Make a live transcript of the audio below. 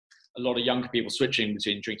a lot of younger people switching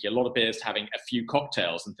between drinking a lot of beers to having a few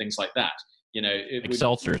cocktails and things like that.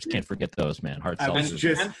 Seltzers, can't forget those, man. Hard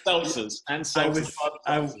seltzers. And seltzers.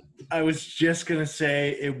 I was just going to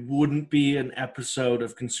say it wouldn't be an episode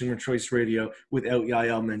of Consumer Choice Radio without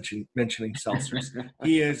Yael mentioning seltzers.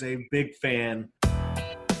 He is a big fan.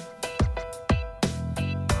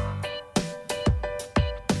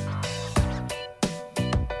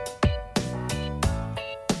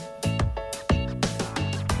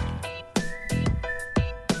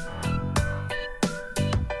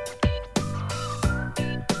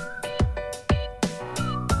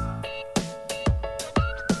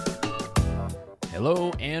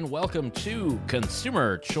 Hello and welcome to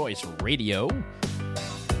Consumer Choice Radio.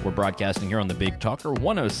 We're broadcasting here on the Big Talker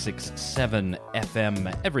 106.7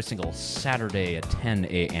 FM every single Saturday at 10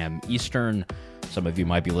 a.m. Eastern. Some of you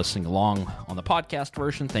might be listening along on the podcast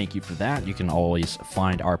version. Thank you for that. You can always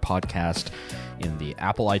find our podcast in the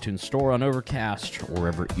Apple iTunes Store, on Overcast, or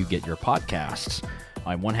wherever you get your podcasts.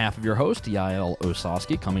 I'm one half of your host, Yael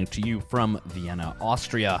Osowski, coming to you from Vienna,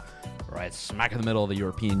 Austria, right smack in the middle of the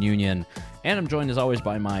European Union. And I'm joined, as always,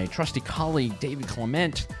 by my trusty colleague, David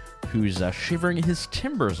Clement, who's shivering his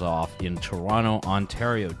timbers off in Toronto,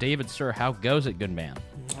 Ontario. David, sir, how goes it, good man?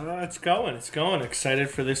 It's going. Excited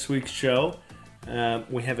for this week's show.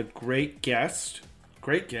 We have a great guest,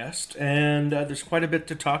 and there's quite a bit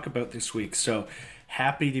to talk about this week. So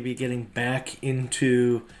happy to be getting back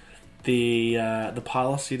into the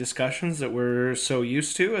policy discussions that we're so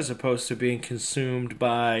used to, as opposed to being consumed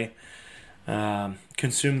by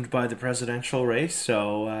the presidential race.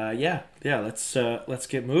 So let's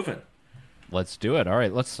get moving. Let's do it. All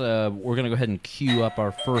right, we're gonna go ahead and queue up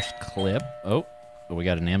our first clip. Oh, we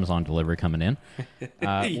got an Amazon delivery coming in.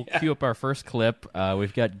 We'll queue up our first clip.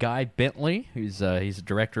 We've got Guy Bentley, he's a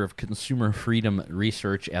director of consumer freedom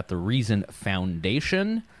research at the Reason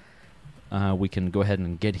Foundation. We can go ahead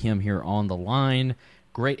and get him here on the line.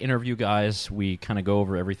 Great interview, guys. We kind of go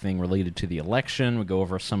over everything related to the election. We go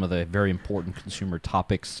over some of the very important consumer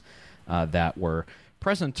topics that were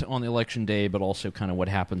present on the election day, but also kind of what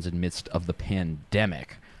happens in midst of the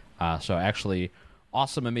pandemic. So actually,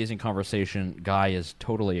 awesome, amazing conversation. Guy is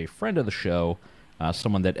totally a friend of the show,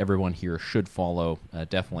 someone that everyone here should follow.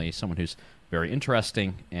 Definitely someone who's very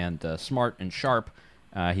interesting and smart and sharp.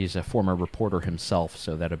 He's a former reporter himself,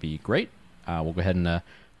 so that'll be great. We'll go ahead and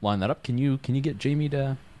line that up. Can you get Jamie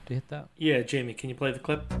to hit that? Yeah, Jamie, can you play the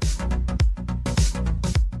clip?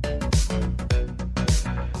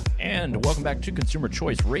 And welcome back to Consumer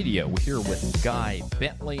Choice Radio. We're here with Guy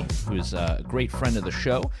Bentley, who's a great friend of the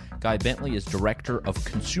show. Guy Bentley is Director of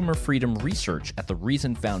Consumer Freedom Research at the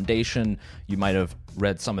Reason Foundation. You might have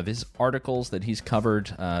read some of his articles that he's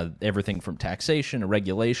covered, everything from taxation to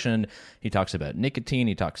regulation. He talks about nicotine.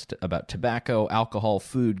 He talks about tobacco, alcohol,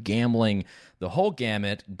 food, gambling, the whole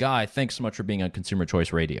gamut. Guy, thanks so much for being on Consumer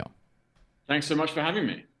Choice Radio. Thanks so much for having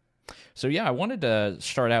me. So yeah, I wanted to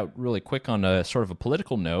start out really quick on a sort of a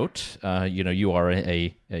political note. You are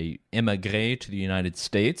a immigré to the United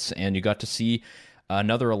States, and you got to see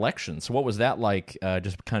another election. So what was that like,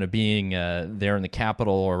 just kind of being there in the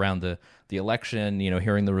Capitol or around the election,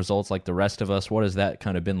 hearing the results like the rest of us? What has that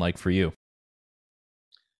kind of been like for you?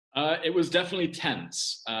 It was definitely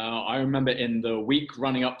tense. I remember in the week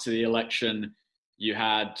running up to the election, you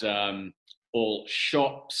had all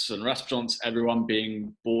shops and restaurants, everyone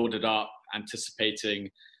being boarded up, anticipating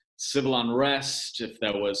civil unrest, if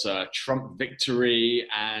there was a Trump victory,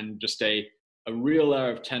 and just a real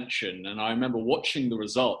air of tension. And I remember watching the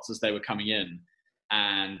results as they were coming in,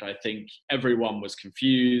 and I think everyone was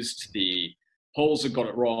confused. The polls had got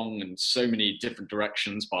it wrong in so many different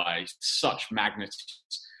directions by such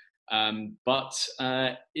magnitudes. But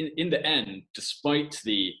in the end, despite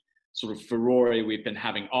the sort of furore we've been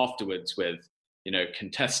having afterwards with,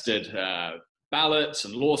 contested ballots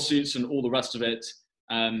and lawsuits and all the rest of it,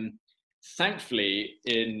 thankfully,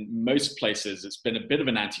 in most places, it's been a bit of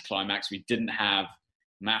an anticlimax. We didn't have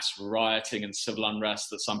mass rioting and civil unrest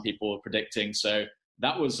that some people were predicting. So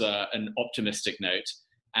that was an optimistic note.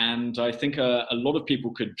 And I think a lot of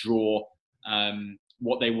people could draw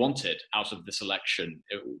what they wanted out of this election.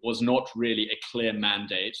 It was not really a clear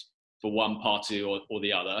mandate for one party or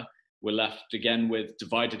the other. We're left again with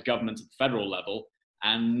divided government at the federal level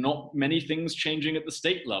and not many things changing at the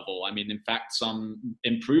state level. I mean, in fact, some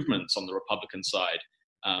improvements on the Republican side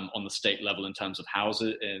on the state level in terms of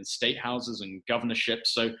houses, in state houses and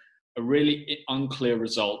governorships. So a really unclear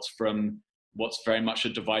result from what's very much a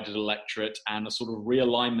divided electorate and a sort of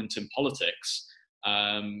realignment in politics,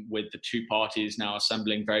 with the two parties now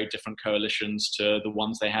assembling very different coalitions to the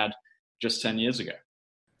ones they had just 10 years ago.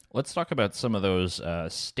 Let's talk about some of those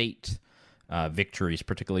state victories,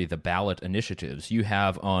 particularly the ballot initiatives. You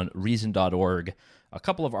have on Reason.org a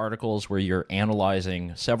couple of articles where you're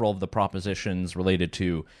analyzing several of the propositions related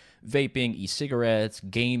to vaping, e-cigarettes,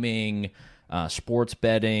 gaming, sports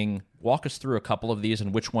betting. Walk us through a couple of these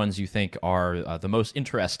and which ones you think are the most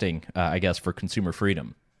interesting, I guess, for consumer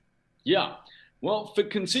freedom. Yeah. Well, for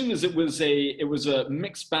consumers, it was a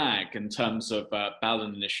mixed bag in terms of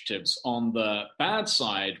ballot initiatives. On the bad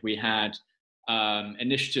side, we had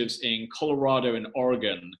initiatives in Colorado and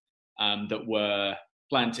Oregon that were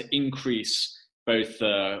planned to increase both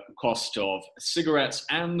the cost of cigarettes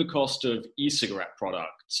and the cost of e-cigarette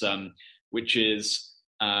products, which is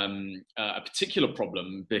a particular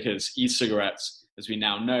problem because e-cigarettes, as we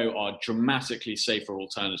now know, are dramatically safer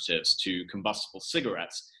alternatives to combustible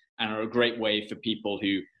cigarettes and are a great way for people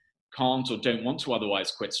who can't or don't want to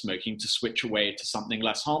otherwise quit smoking to switch away to something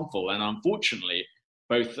less harmful. And unfortunately,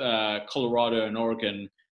 both Colorado and Oregon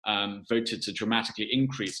voted to dramatically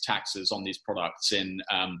increase taxes on these products.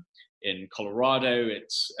 In Colorado,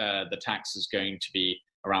 the tax is going to be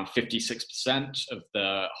around 56% of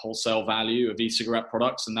the wholesale value of e-cigarette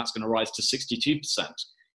products, and that's going to rise to 62%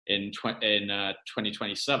 in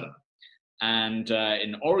 2027. And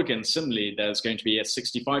in Oregon, similarly, there's going to be a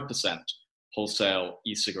 65% wholesale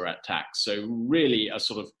e-cigarette tax. So really a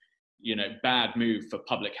sort of, bad move for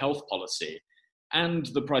public health policy. And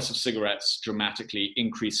the price of cigarettes dramatically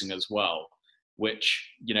increasing as well,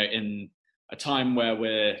 which, in a time where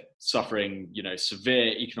we're suffering,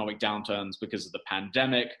 severe economic downturns because of the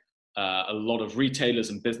pandemic, a lot of retailers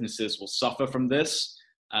and businesses will suffer from this.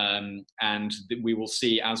 And we will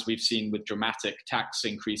see, as we've seen with dramatic tax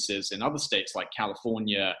increases in other states like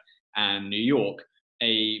California and New York,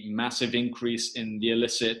 a massive increase in the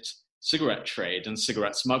illicit cigarette trade and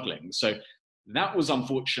cigarette smuggling. So that was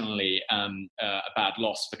unfortunately a bad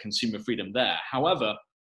loss for consumer freedom there. However,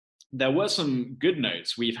 there were some good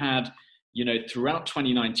notes. We've had, throughout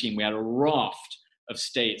 2019, we had a raft of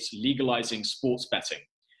states legalizing sports betting,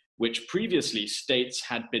 which previously states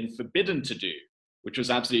had been forbidden to do, which was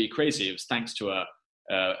absolutely crazy. It was thanks to a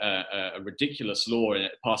ridiculous law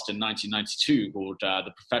passed in 1992 called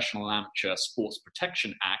the Professional Amateur Sports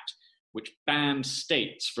Protection Act, which banned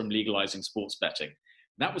states from legalizing sports betting.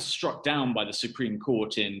 That was struck down by the Supreme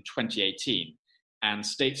Court in 2018, and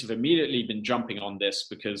states have immediately been jumping on this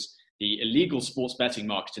because the illegal sports betting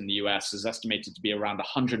market in the US is estimated to be around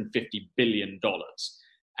 $150 billion.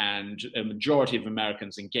 And a majority of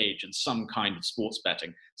Americans engage in some kind of sports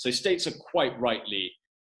betting. So states are quite rightly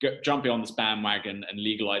jumping on this bandwagon and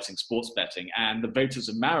legalizing sports betting. And the voters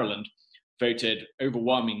of Maryland voted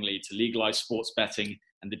overwhelmingly to legalize sports betting,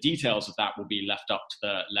 and the details of that will be left up to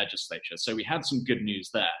the legislature. So we had some good news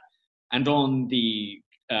there. And on the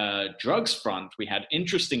drugs front, we had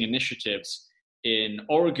interesting initiatives. In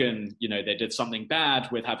Oregon, they did something bad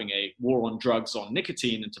with having a war on drugs on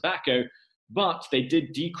nicotine and tobacco, but they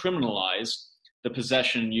did decriminalize the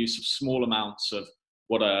possession and use of small amounts of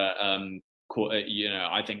what are,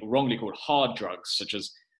 I think wrongly called hard drugs, such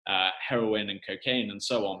as heroin and cocaine and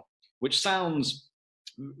so on, which sounds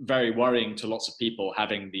very worrying to lots of people,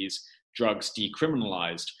 having these drugs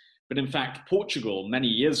decriminalized. But in fact, Portugal, many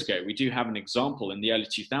years ago, we do have an example in the early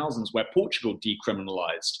 2000s where Portugal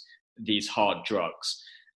decriminalized these hard drugs.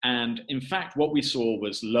 And in fact, what we saw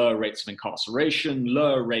was lower rates of incarceration,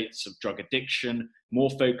 lower rates of drug addiction, more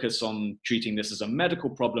focus on treating this as a medical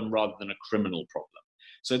problem rather than a criminal problem.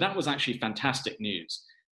 So that was actually fantastic news.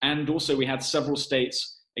 And also we had several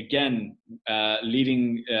states, again,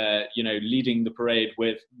 leading the parade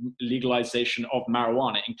with legalization of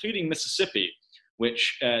marijuana, including Mississippi,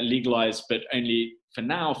 which legalized, but only for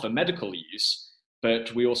now for medical use.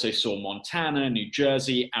 But we also saw Montana, New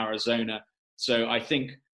Jersey, Arizona. So I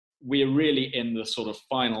think we're really in the sort of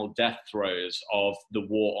final death throes of the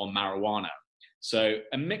war on marijuana. So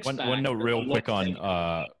a mixed bag. One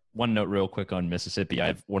note real quick on Mississippi. I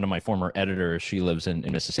have one of my former editors. She lives in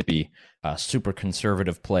Mississippi, a super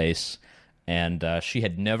conservative place. And she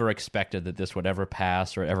had never expected that this would ever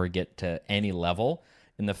pass or ever get to any level.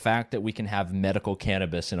 And the fact that we can have medical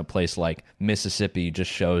cannabis in a place like Mississippi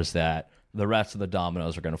just shows that the rest of the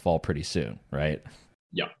dominoes are going to fall pretty soon, right?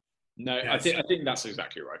 Yeah. No, yes. I think that's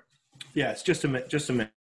exactly right. Yeah, it's just a minute.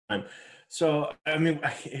 So, I mean,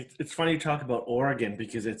 it's funny you talk about Oregon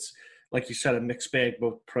because it's, like you said, a mixed bag,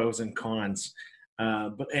 both pros and cons.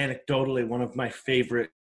 But anecdotally, one of my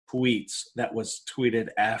favorite tweets that was tweeted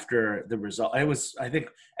after the result, I think,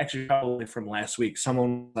 actually probably from last week,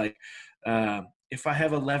 someone was like, if I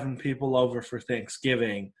have 11 people over for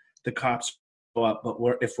Thanksgiving, the cops go up, but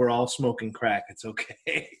if we're all smoking crack, it's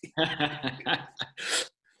okay.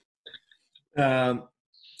 Um,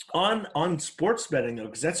 on sports betting though,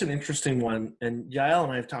 because that's an interesting one, and Yael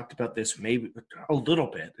and I have talked about this maybe a little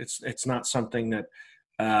bit. It's not something that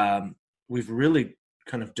we've really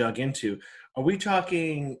kind of dug into. Are we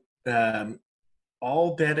talking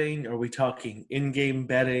all betting? Are we talking in-game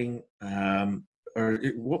betting?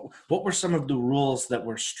 What were some of the rules that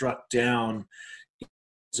were struck down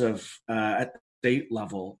of at the state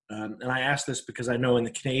level? And I ask this because I know in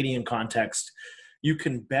the Canadian context, you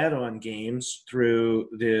can bet on games through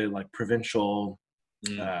the like provincial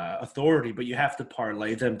authority, but you have to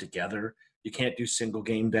parlay them together. You can't do single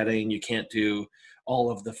game betting. You can't do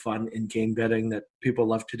all of the fun in game betting that people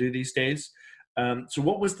love to do these days. So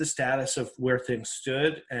what was the status of where things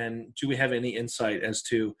stood, and do we have any insight as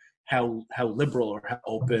to how liberal or how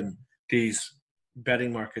open these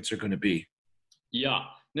betting markets are going to be? Yeah,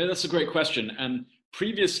 no, that's a great question. And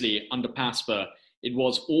previously under PASPA, it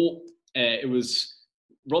was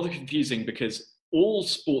rather confusing because all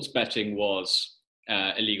sports betting was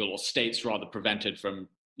illegal, or states rather prevented from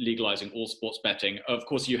legalizing all sports betting. Of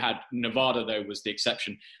course, you had Nevada, though, was the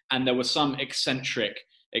exception. And there were some eccentric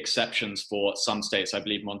exceptions for some states, I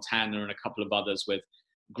believe Montana and a couple of others, with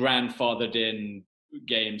grandfathered in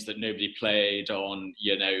games that nobody played on,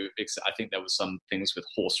 I think there was some things with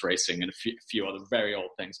horse racing and a few other very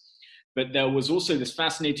old things. But there was also this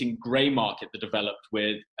fascinating gray market that developed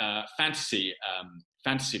with fantasy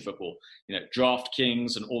football,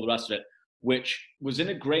 DraftKings and all the rest of it, which was in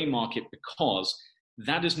a gray market because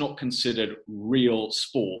that is not considered real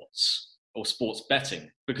sports or sports betting,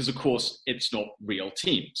 because of course it's not real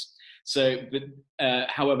teams. So,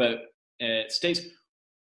 however, states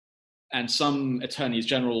and some attorneys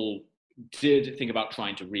general did think about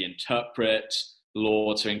trying to reinterpret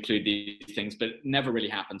law to include these things, but it never really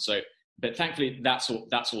happened. So, but thankfully that's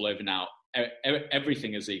all over now.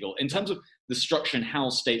 Everything is legal. In terms of the structure and how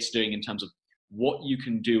states are doing in terms of what you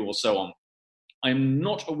can do or so on, I'm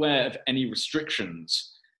not aware of any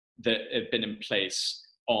restrictions that have been in place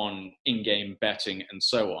on in-game betting and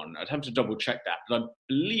so on. I'd have to double check that, but I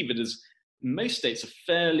believe it is most states a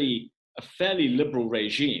fairly liberal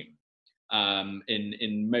regime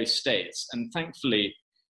in most states. And thankfully,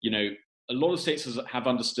 a lot of states have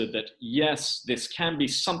understood that, yes, this can be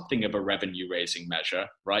something of a revenue-raising measure,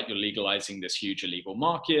 right? You're legalizing this huge illegal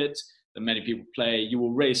market that many people play. You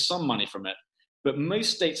will raise some money from it. But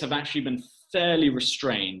most states have actually been fairly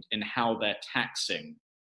restrained in how they're taxing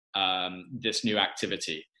this new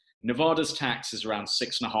activity. Nevada's tax is around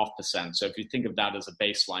 6.5%. So if you think of that as a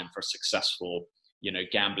baseline for a successful,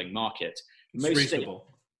 gambling market, it's reasonable.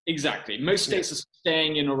 Exactly. Most states are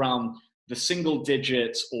staying in around the single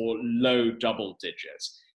digits or low double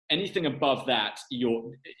digits. Anything above that,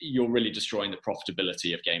 you're really destroying the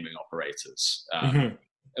profitability of gaming operators.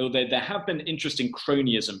 Although there have been interesting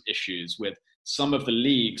cronyism issues with some of the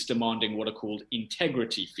leagues demanding what are called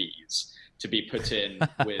integrity fees to be put in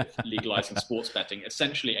with legalizing sports betting,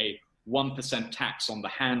 essentially a 1% tax on the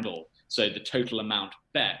handle, so the total amount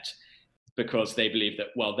bet, because they believe that,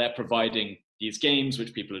 well, they're providing these games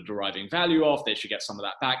which people are deriving value off, they should get some of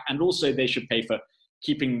that back, and also they should pay for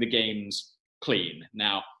keeping the games clean.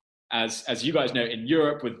 Now, as you guys know, in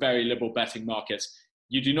Europe with very liberal betting markets,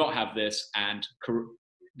 you do not have this, and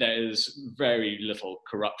there is very little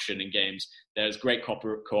corruption in games. There's great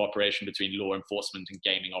cooperation between law enforcement and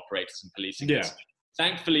gaming operators and policing. Yeah.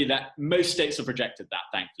 Thankfully, that most states have rejected that,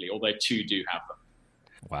 thankfully, although 2 do have them.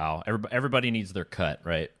 Wow. Everybody needs their cut,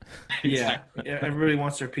 right? Exactly. Yeah, everybody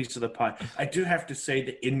wants their piece of the pie. I do have to say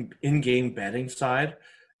the in-game betting side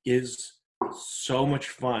is so much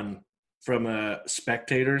fun from a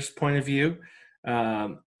spectator's point of view.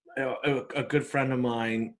 A good friend of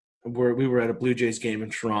mine, we were at a Blue Jays game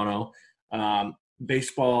in Toronto.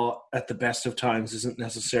 Baseball at the best of times isn't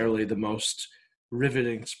necessarily the most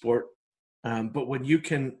riveting sport. But when you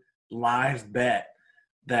can live bet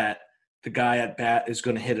that the guy at bat is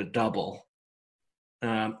going to hit a double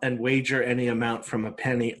and wager any amount from a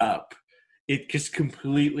penny up, it just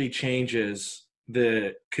completely changes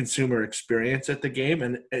the consumer experience at the game.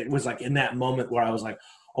 And it was like in that moment where I was like,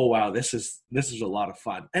 oh wow, this is a lot of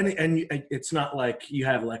fun. And it's not like you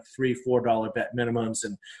have like $3-4 bet minimums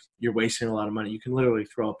and you're wasting a lot of money. You can literally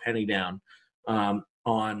throw a penny down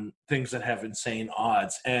on things that have insane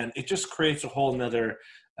odds, and it just creates a whole nother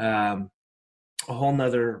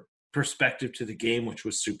perspective to the game, which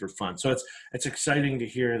was super fun. So it's exciting to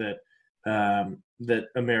hear that that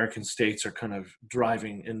American states are kind of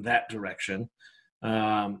driving in that direction.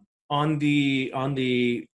 On the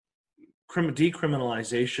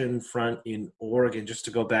decriminalization front in Oregon, just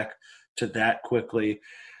to go back to that quickly,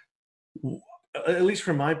 at least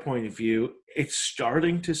from my point of view, it's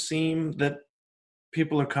starting to seem that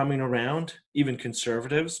people are coming around, even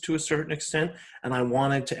conservatives to a certain extent. And I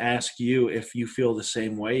wanted to ask you if you feel the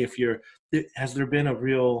same way. Has there been a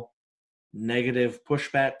real negative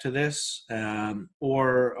pushback to this,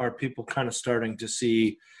 or are people kind of starting to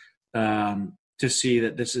see that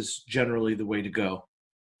this is generally the way to go?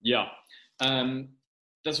 Yeah,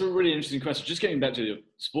 that's a really interesting question. Just getting back to the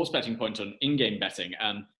sports betting point on in-game betting,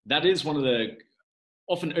 that is one of the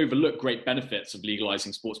often overlooked great benefits of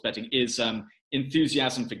legalizing sports betting is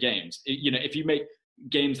enthusiasm for games. If you make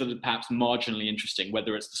games that are perhaps marginally interesting,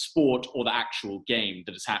 whether it's the sport or the actual game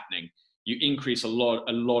that is happening, you increase a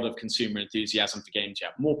lot of consumer enthusiasm for games. You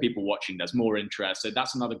have more people watching, there's more interest. So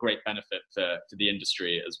that's another great benefit for the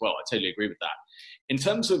industry as well. I totally agree with that. In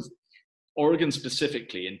terms of Oregon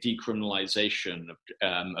specifically and decriminalization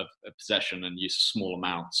of possession and use of small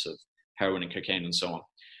amounts of heroin and cocaine and so on,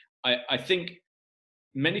 I think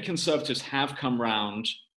many conservatives have come around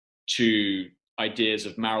to ideas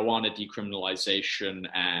of marijuana decriminalization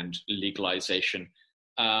and legalization.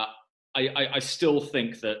 I still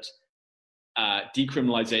think that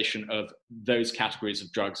decriminalization of those categories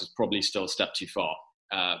of drugs is probably still a step too far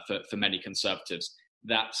for many conservatives.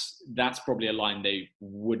 That's probably a line they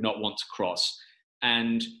would not want to cross.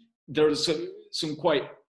 And there are some quite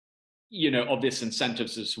obvious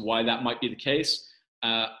incentives as to why that might be the case.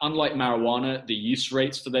 Unlike marijuana, the use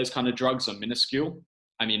rates for those kind of drugs are minuscule.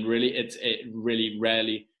 I mean, really, it really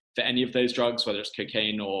rarely for any of those drugs, whether it's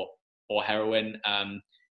cocaine or heroin,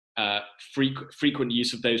 frequent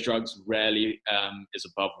use of those drugs rarely is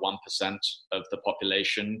above 1% of the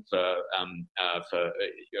population for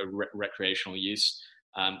recreational use.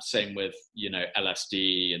 Same with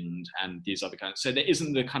LSD and these other kinds. So there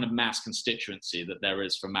isn't the kind of mass constituency that there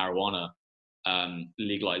is for marijuana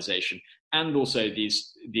legalization. And also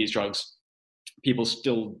these drugs, people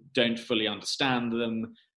still don't fully understand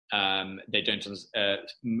them. They don't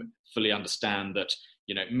fully understand that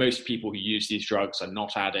most people who use these drugs are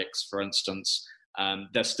not addicts, for instance.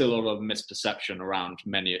 There's still a lot of misperception around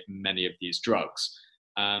many of these drugs.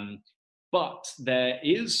 But there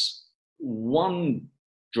is one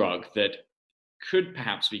drug that could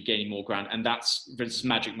perhaps be gaining more ground, and that's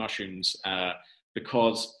magic mushrooms,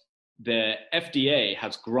 because the FDA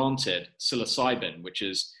has granted psilocybin, which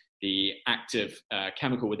is the active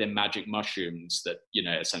chemical within magic mushrooms that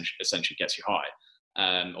essentially gets you high,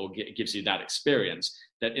 or gives you that experience.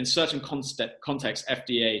 That in certain contexts,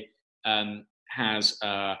 FDA has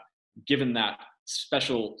given that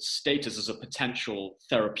special status as a potential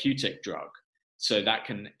therapeutic drug, so that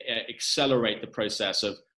can accelerate the process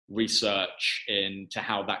of research into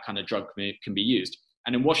how that kind of drug can be used.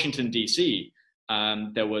 And in Washington D.C.,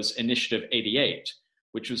 there was Initiative 88,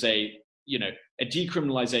 which was a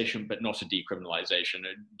decriminalization, but not a decriminalization.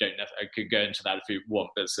 I could go into that if you want,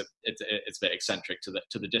 but it's a bit eccentric to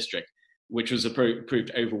the district, which was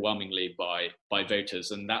approved overwhelmingly by voters,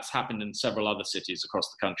 and that's happened in several other cities across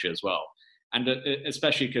the country as well. And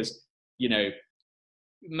especially because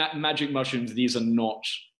magic mushrooms, these are not.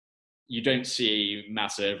 You don't see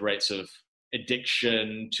massive rates of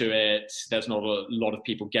addiction to it. There's not a lot of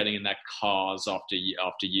people getting in their cars after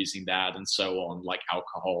using that and so on, like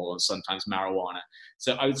alcohol or sometimes marijuana.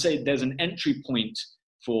 So I would say there's an entry point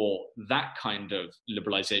for that kind of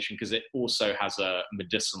liberalization because it also has a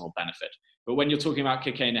medicinal benefit. But when you're talking about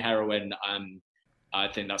cocaine and heroin, I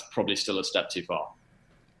think that's probably still a step too far.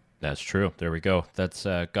 That's true. There we go. That's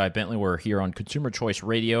Guy Bentley. We're here on Consumer Choice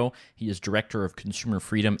Radio. He is Director of Consumer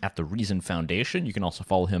Freedom at the Reason Foundation. You can also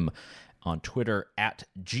follow him on Twitter at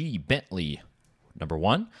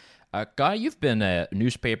GBentley1. Guy, you've been a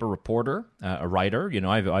newspaper reporter, a writer.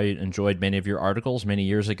 I enjoyed many of your articles many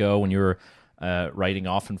years ago when you were writing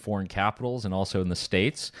off in foreign capitals and also in the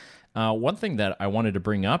States. One thing that I wanted to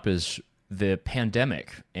bring up is the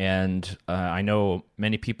pandemic. And I know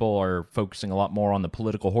many people are focusing a lot more on the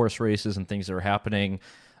political horse races and things that are happening.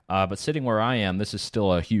 But sitting where I am, this is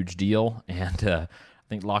still a huge deal. And I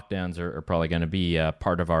think lockdowns are probably going to be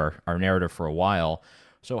part of our narrative for a while.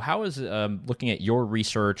 So how is, looking at your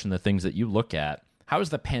research and the things that you look at, how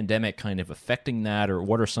is the pandemic kind of affecting that? Or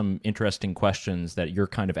what are some interesting questions that you're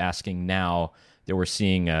kind of asking now that we're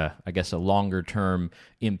seeing, a longer-term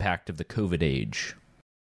impact of the COVID age?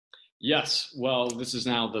 Yes, well, this is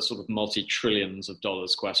now the sort of multi-trillions of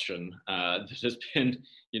dollars question that has been,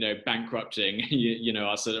 bankrupting,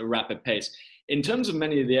 us at a rapid pace. In terms of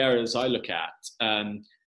many of the areas I look at,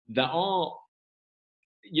 there are,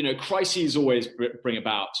 crises always bring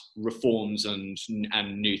about reforms and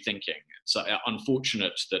new thinking. It's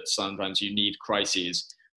unfortunate that sometimes you need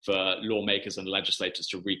crises for lawmakers and legislators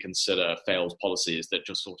to reconsider failed policies that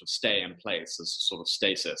just sort of stay in place as a sort of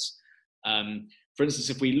stasis. For instance,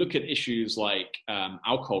 if we look at issues like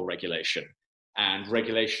alcohol regulation and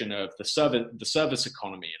regulation of the service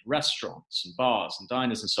economy in restaurants and bars and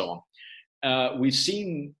diners and so on, we've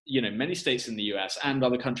seen, many states in the US and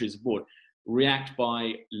other countries abroad react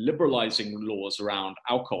by liberalizing laws around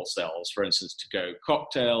alcohol sales, for instance, to-go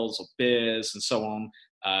cocktails or beers and so on,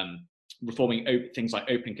 reforming things like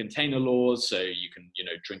open container laws, so you can,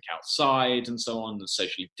 drink outside and so on, and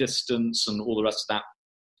socially distance and all the rest of that.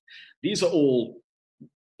 These are all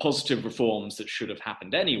positive reforms that should have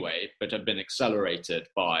happened anyway, but have been accelerated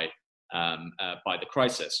by the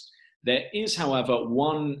crisis. There is, however,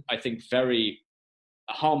 one, I think, very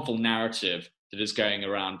harmful narrative that is going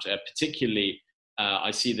around. Particularly, I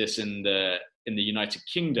see this in the United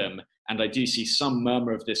Kingdom, and I do see some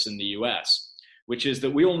murmur of this in the US, which is that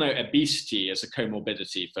we all know obesity as a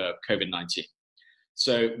comorbidity for COVID-19.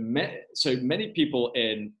 So many people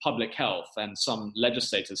in public health and some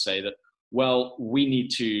legislators say that, well, we need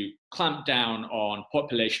to clamp down on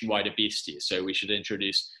population-wide obesity. So we should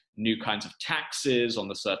introduce new kinds of taxes on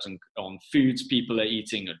foods people are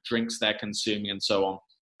eating or drinks they're consuming and so on.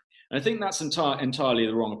 And I think that's entirely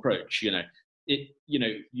the wrong approach.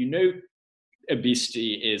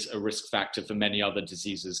 Obesity is a risk factor for many other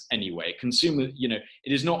diseases anyway. It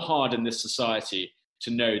is not hard in this society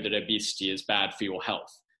to know that obesity is bad for your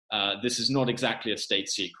health. This is not exactly a state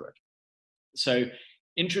secret. So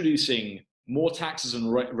introducing more taxes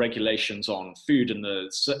and regulations on food in the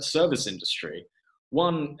service industry,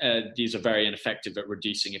 these are very ineffective at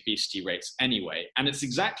reducing obesity rates anyway. And it's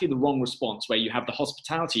exactly the wrong response where you have the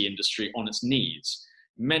hospitality industry on its knees,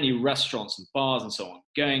 many restaurants and bars and so on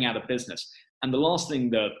going out of business. And the last thing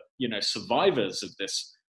the survivors of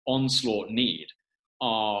this onslaught need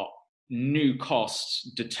are new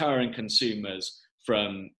costs deterring consumers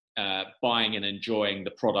from buying and enjoying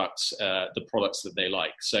the products that they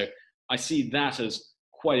like. So I see that as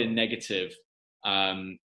quite a negative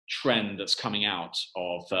trend that's coming out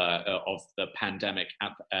of the pandemic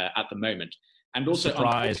at the moment. And also,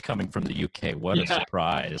 surprise coming from the UK. What a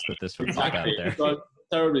surprise that this would pop out there. It's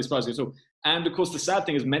terribly surprising at all. And of course, the sad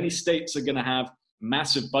thing is many states are going to have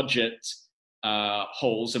massive budget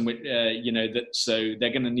holes, and so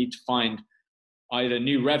they're going to need to find either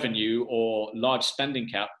new revenue or large spending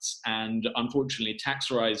cuts. And unfortunately,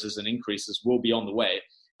 tax rises and increases will be on the way.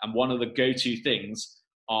 And one of the go-to things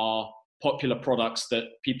are popular products that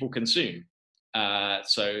people consume.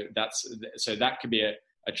 So that could be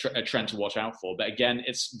a trend to watch out for. But again,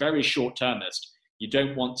 it's very short-termist. You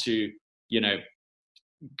don't want to,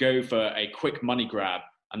 go for a quick money grab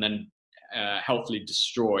and then healthily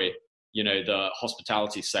destroy, the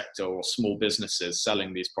hospitality sector or small businesses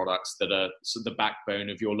selling these products that are the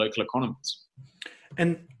backbone of your local economies.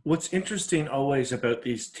 And what's interesting always about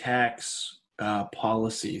these tax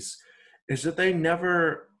policies is that they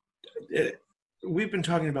never, we've been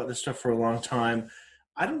talking about this stuff for a long time.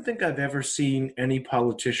 I don't think I've ever seen any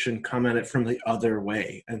politician come at it from the other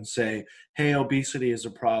way and say, hey, obesity is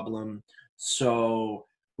a problem, so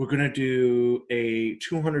we're going to do a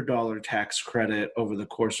 $200 tax credit over the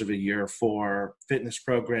course of a year for fitness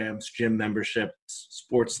programs, gym memberships,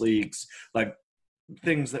 sports leagues, like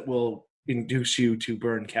things that will induce you to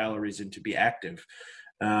burn calories and to be active.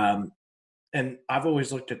 And I've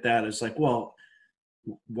always looked at that as like, well,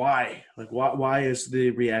 why? Like, why is the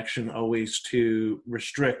reaction always to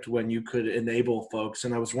restrict when you could enable folks?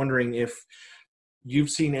 And I was wondering if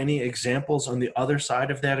you've seen any examples on the other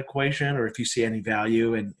side of that equation, or if you see any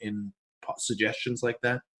value in suggestions like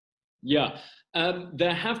that. Yeah,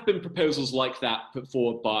 there have been proposals like that put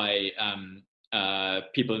forward by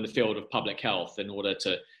people in the field of public health in order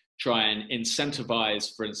to try and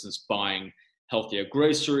incentivize, for instance, buying healthier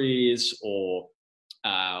groceries or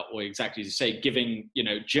exactly as you say, giving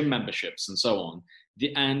gym memberships and so on.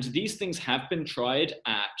 And these things have been tried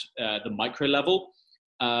at the micro level.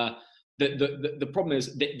 The problem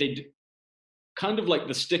is they kind of like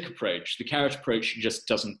the stick approach, the carrot approach just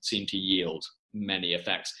doesn't seem to yield many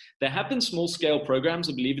effects. There have been small scale programs,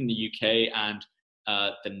 I believe, in the UK and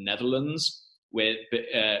the Netherlands with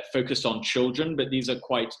focused on children, but these are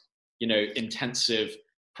quite intensive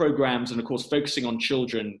programs. And of course, focusing on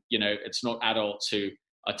children, it's not adults who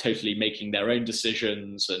are totally making their own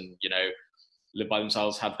decisions and live by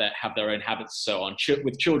themselves, have their own habits, so on.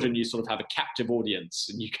 With children, you sort of have a captive audience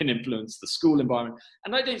and you can influence the school environment.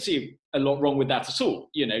 And I don't see a lot wrong with that at all.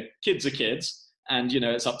 Kids are kids, and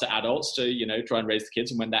it's up to adults to try and raise the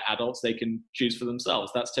kids, and when they're adults they can choose for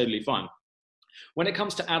themselves. That's totally fine. When it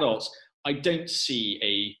comes to adults, I don't see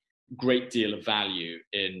a great deal of value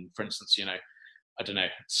in, for instance, I don't know,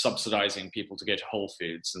 subsidizing people to go to Whole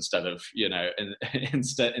Foods instead of,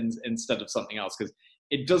 instead of something else, because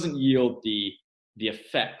it doesn't yield the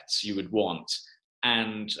effects you would want,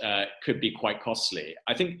 and could be quite costly.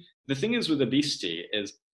 I think the thing is with obesity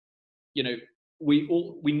is,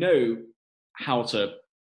 we know how to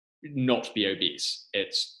not be obese.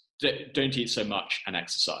 It's don't eat so much and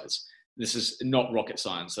exercise. This is not rocket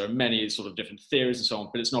science. There are many sort of different theories and so on,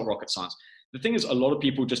 but it's not rocket science. The thing is, a lot of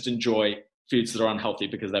people just enjoy foods that are unhealthy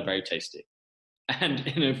because they're very tasty. And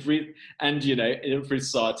in a free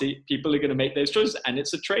society, people are going to make those choices, and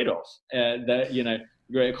it's a trade-off.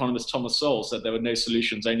 Great economist Thomas Sowell said there were no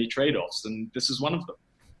solutions, only trade-offs, and this is one of them.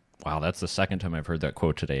 Wow, that's the second time I've heard that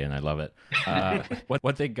quote today, and I love it.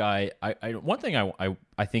 One thing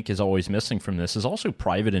I think is always missing from this is also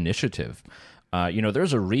private initiative.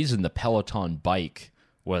 There's a reason the Peloton bike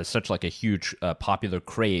was such like a huge popular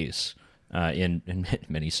craze in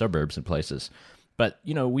many suburbs and places. But,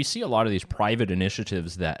 we see a lot of these private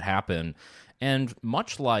initiatives that happen, and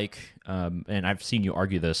much like, and I've seen you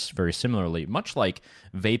argue this very similarly, much like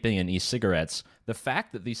vaping and e-cigarettes, the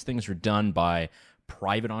fact that these things are done by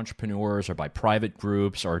private entrepreneurs or by private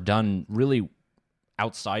groups or done really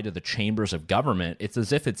outside of the chambers of government, it's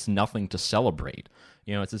as if it's nothing to celebrate.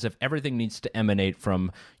 It's as if everything needs to emanate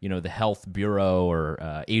from, the health bureau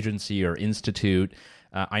or agency or institute.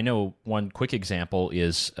 I know one quick example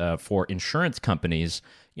is for insurance companies.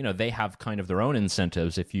 They have kind of their own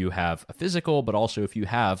incentives. If you have a physical, but also if you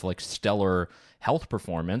have like stellar health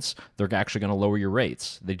performance, they're actually going to lower your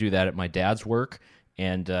rates. They do that at my dad's work.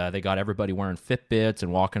 And they got everybody wearing Fitbits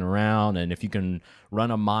and walking around. And if you can run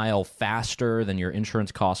a mile faster, then your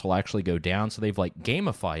insurance costs will actually go down. So they've like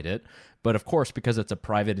gamified it. But of course, because it's a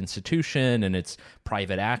private institution and it's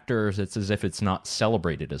private actors, it's as if it's not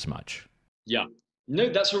celebrated as much. Yeah, no,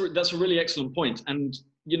 that's a really excellent point. And,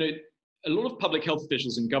 a lot of public health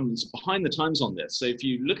officials and governments are behind the times on this. So if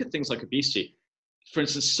you look at things like obesity, for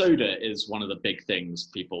instance, soda is one of the big things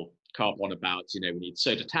people carp on about. We need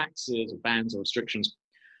soda taxes or bans or restrictions.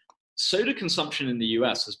 Soda consumption in the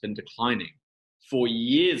US has been declining for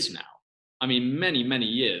years now. I mean, many, many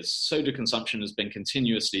years. Soda consumption has been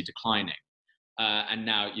continuously declining. And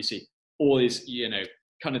now you see all these,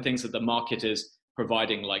 kind of things that the market is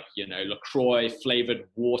providing, like, LaCroix flavored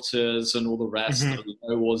waters and all the rest,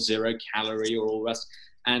 low or zero calorie or all the rest.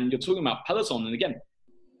 And you're talking about Peloton. And again,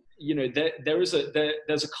 there's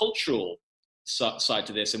a cultural side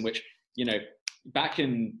to this in which, back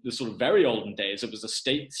in the sort of very olden days, it was a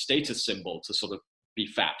status symbol to sort of be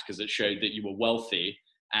fat because it showed that you were wealthy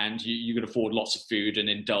and you could afford lots of food and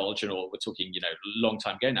indulge and all. We're talking, long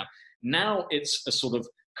time ago now. Now it's a sort of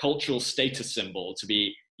cultural status symbol to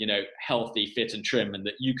be, healthy, fit and trim, and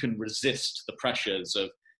that you can resist the pressures of,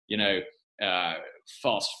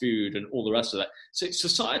 fast food and all the rest of that. So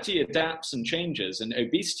society adapts and changes, and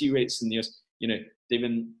obesity rates in the US,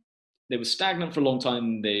 they were stagnant for a long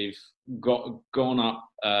time. They've gone up,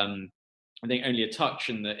 I think only a touch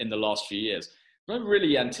in the last few years. I don't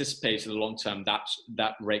really anticipate in the long term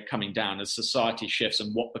that rate coming down as society shifts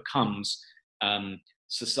and what becomes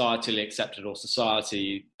societally accepted or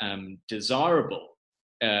society desirable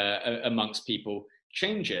amongst people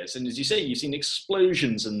changes. And as you say, you've seen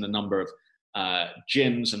explosions in the number of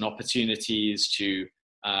gyms and opportunities to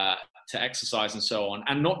exercise and so on,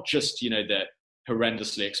 and not just the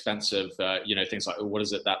horrendously expensive things like, what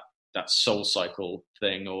is it, that Soul Cycle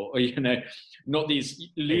thing, or not these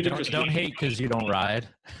ludicrous. Don't hate because you don't ride.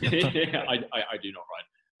 Yeah, I do not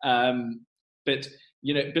ride. But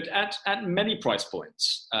at many price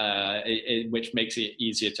points, which makes it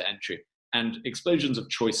easier to entry, and explosions of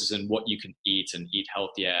choices in what you can eat and eat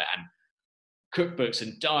healthier, and cookbooks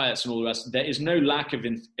and diets and all the rest. There is no lack of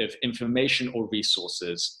information or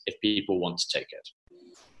resources if people want to take it.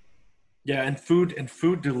 Yeah, and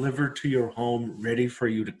food delivered to your home, ready for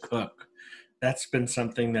you to cook. That's been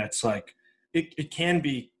something that's like, it can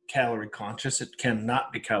be calorie conscious. It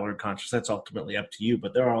cannot be calorie conscious. That's ultimately up to you.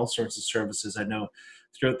 But there are all sorts of services. I know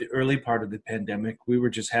throughout the early part of the pandemic, we were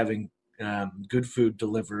just having good food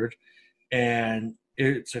delivered, and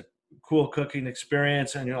it's a cool cooking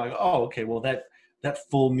experience. And you're like, oh, okay, well that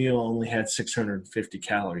full meal only had 650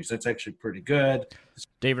 calories. That's actually pretty good.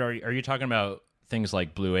 David, are you talking about things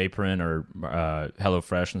like Blue Apron or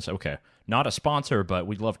HelloFresh and so? Okay, not a sponsor, but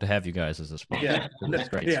we'd love to have you guys as a sponsor. Yeah, that's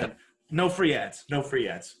great. Yeah, stuff. No free ads.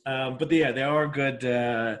 But yeah, they are good.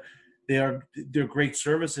 They're great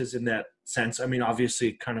services in that sense. I mean,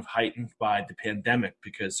 obviously, kind of heightened by the pandemic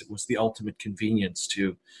because it was the ultimate convenience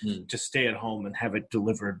to stay at home and have it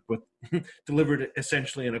delivered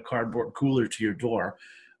essentially in a cardboard cooler to your door.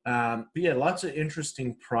 But yeah, lots of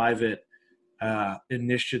interesting private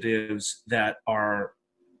initiatives that are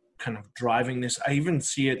kind of driving this. I even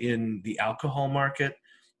see it in the alcohol market,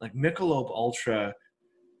 like Michelob Ultra.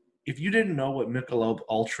 If you didn't know what Michelob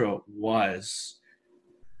Ultra was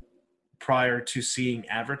prior to seeing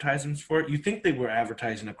advertisements for it, you think they were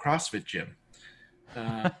advertising a CrossFit gym,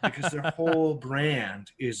 because their whole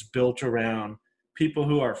brand is built around people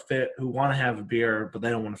who are fit, who want to have a beer, but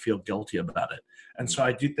they don't want to feel guilty about it. And so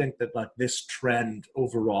I do think that like this trend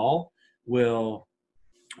overall will,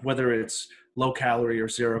 whether it's low calorie or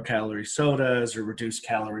zero calorie sodas or reduced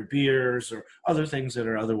calorie beers or other things that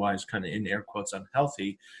are otherwise kind of in air quotes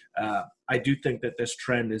unhealthy, I do think that this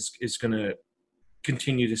trend is going to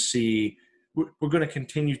continue to see, we're going to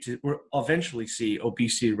continue to, we'll eventually see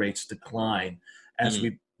obesity rates decline as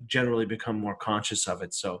we generally become more conscious of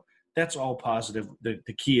it. So that's all positive.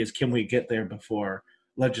 The key is, can we get there before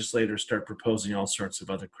legislators start proposing all sorts of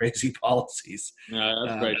other crazy policies? No,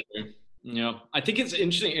 that's very true. Yeah, I think it's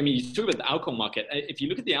interesting. I mean, you talk about the alcohol market. If you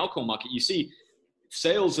look at the alcohol market, you see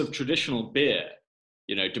sales of traditional beer,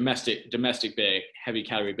 domestic beer, heavy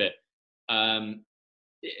calorie beer,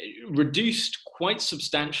 reduced quite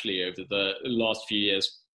substantially over the last few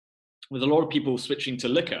years, with a lot of people switching to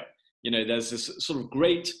liquor. There's this sort of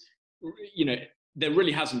great, there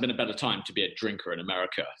really hasn't been a better time to be a drinker in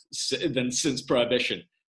America than since Prohibition.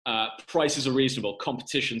 Prices are reasonable,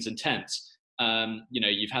 competition's intense.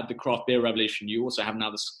 You've had the craft beer revolution. You also have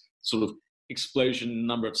now this sort of explosion in the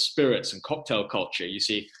number of spirits and cocktail culture. You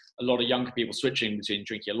see a lot of younger people switching between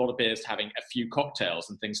drinking a lot of beers to having a few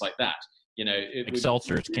cocktails and things like that.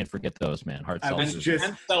 Seltzers, can't forget those, man. Hard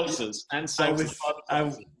seltzers. And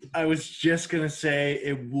seltzers. I was just going to say,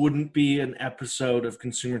 it wouldn't be an episode of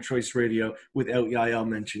Consumer Choice Radio without Yael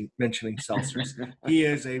mentioning seltzers. He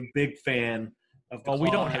is a big fan. Well, we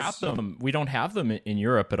don't have them. We don't have them in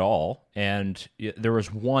Europe at all. And there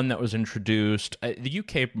was one that was introduced. The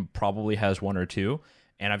UK probably has one or two.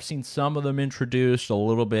 And I've seen some of them introduced a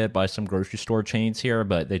little bit by some grocery store chains here,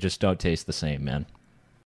 but they just don't taste the same, man.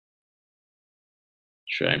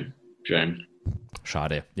 Shame.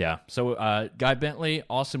 Shade, yeah. So Guy Bentley,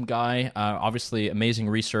 awesome guy. Obviously, amazing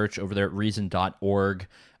research over there at reason.org.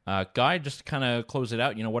 Guy, just to kind of close it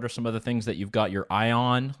out, what are some of the things that you've got your eye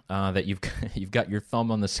on, that you've got your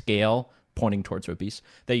thumb on the scale pointing towards obese,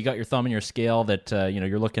 that you got your thumb on your scale that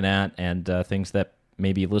you're looking at, and things that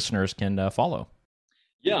maybe listeners can follow?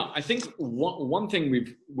 Yeah, I think one thing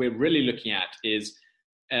we're really looking at is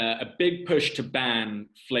a big push to ban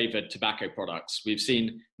flavored tobacco products. We've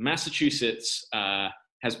seen Massachusetts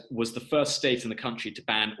was the first state in the country to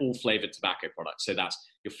ban all flavored tobacco products. So that's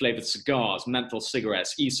your flavored cigars, menthol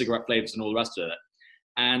cigarettes, e-cigarette flavors, and all the rest of it.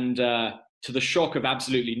 And to the shock of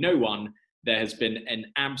absolutely no one, there has been an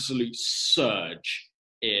absolute surge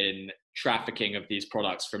in trafficking of these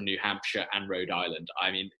products from New Hampshire and Rhode Island.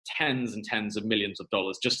 I mean, tens and tens of millions of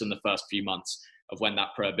dollars just in the first few months of when that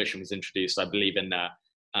prohibition was introduced, I believe in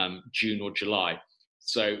June or July.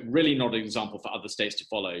 So really not an example for other states to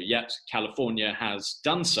follow. Yet California has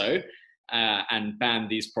done so and banned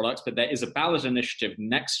these products, but there is a ballot initiative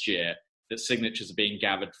next year that signatures are being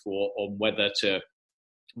gathered for on whether to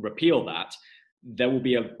repeal that. There will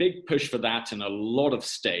be a big push for that in a lot of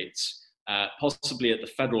states, possibly at the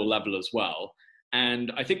federal level as well.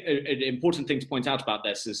 And I think an important thing to point out about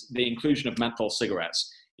this is the inclusion of menthol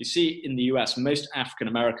cigarettes. You see in the US, most African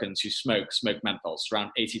Americans who smoke menthols,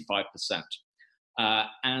 around 85%.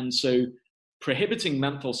 And so prohibiting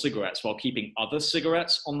menthol cigarettes while keeping other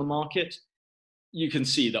cigarettes on the market, you can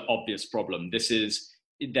see the obvious problem.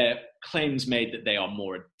 There are claims made that they are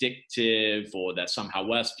more addictive or they're somehow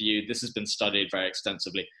worse for you. This has been studied very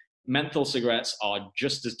extensively. Menthol cigarettes are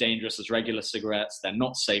just as dangerous as regular cigarettes. They're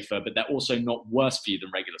not safer, but they're also not worse for you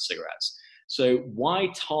than regular cigarettes. So why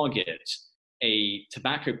target a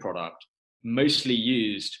tobacco product mostly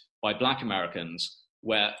used by Black Americans,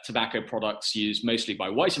 where tobacco products used mostly by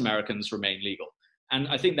white Americans remain legal? And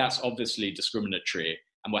I think that's obviously discriminatory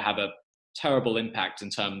and will have a terrible impact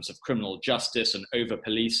in terms of criminal justice and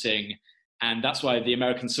over-policing. And that's why the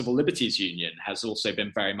American Civil Liberties Union has also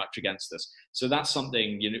been very much against this. So that's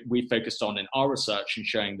something we focused on in our research, and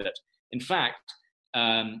showing that, in fact,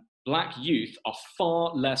 Black youth are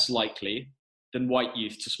far less likely than white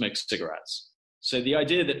youth to smoke cigarettes. So the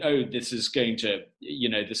idea that, this is going to,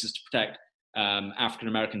 this is to protect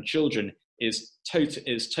African-American children is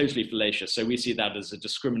totally fallacious. So we see that as a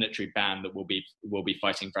discriminatory ban that we'll be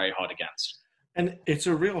fighting very hard against. And it's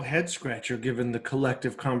a real head scratcher given the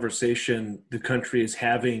collective conversation the country is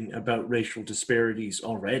having about racial disparities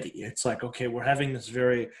already. It's like, okay, we're having this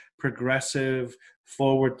very progressive,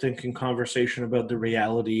 forward-thinking conversation about the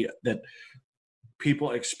reality that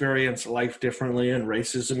people experience life differently and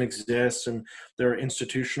racism exists and there are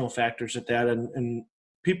institutional factors at that, and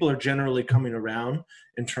people are generally coming around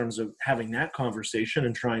in terms of having that conversation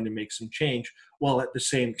and trying to make some change, while at the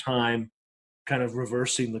same time kind of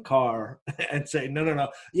reversing the car and saying, no,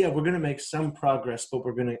 yeah, we're going to make some progress, but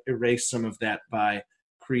we're going to erase some of that by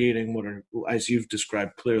creating what are, as you've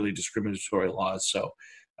described, clearly discriminatory laws. So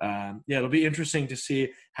it'll be interesting to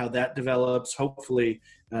see how that develops. Hopefully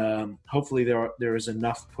there is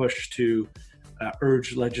enough push to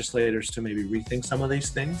urge legislators to maybe rethink some of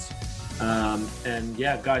these things.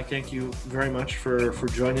 Guy, thank you very much for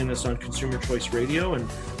joining us on Consumer Choice Radio, and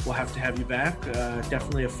we'll have to have you back.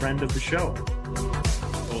 Definitely a friend of the show.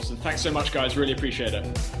 Awesome. Thanks so much, guys. Really appreciate it.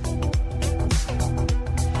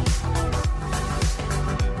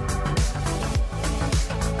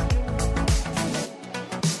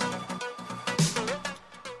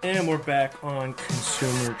 And we're back on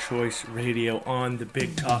Consumer Choice Radio on the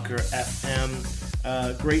Big Talker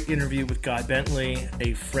FM. Great interview with Guy Bentley,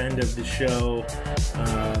 a friend of the show.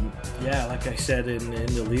 Like I said in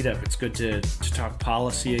the lead up, it's good to talk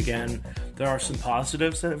policy again. There are some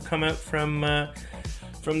positives that have come out from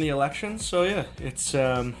the election. So yeah, it's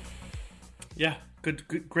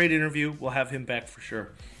good, great interview. We'll have him back for sure.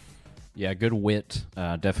 Yeah, good wit.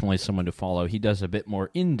 Definitely someone to follow. He does a bit more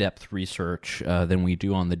in-depth research than we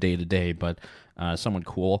do on the day-to-day, but someone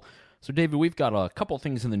cool. So, David, we've got a couple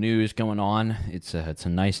things in the news going on. It's a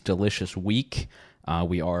nice, delicious week.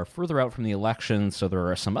 We are further out from the election, so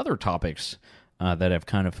there are some other topics that have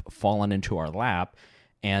kind of fallen into our lap.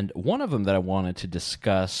 And one of them that I wanted to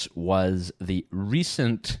discuss was the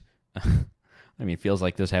recent... it feels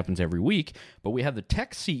like this happens every week, but we have the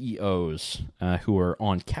tech CEOs who are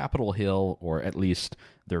on Capitol Hill, or at least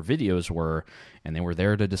their videos were, and they were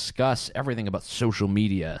there to discuss everything about social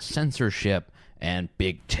media, censorship, and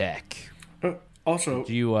big tech. Also,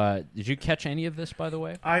 did you catch any of this, by the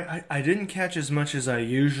way? I didn't catch as much as I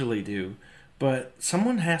usually do, but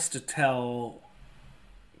someone has to tell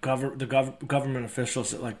government officials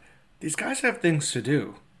that, like, these guys have things to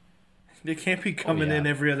do. They can't be coming in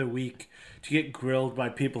every other week to get grilled by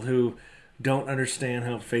people who don't understand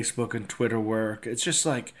how Facebook and Twitter work. It's just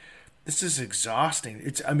like, this is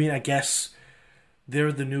exhausting. I guess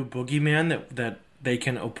they're the new boogeyman that they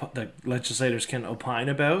can that legislators can opine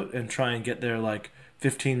about and try and get their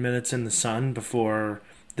 15 minutes in the sun before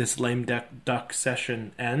this lame duck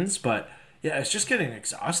session ends. But yeah, it's just getting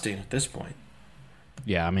exhausting at this point.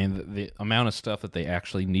 Yeah, the amount of stuff that they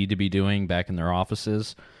actually need to be doing back in their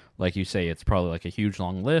offices, like you say, it's probably a huge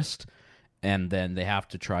long list. And then they have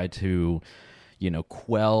to try to,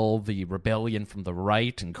 quell the rebellion from the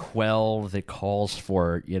right and quell the calls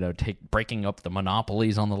for, breaking up the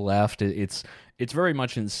monopolies on the left. It's very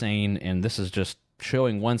much insane, and this is just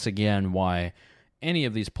showing once again why any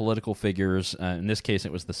of these political figures, in this case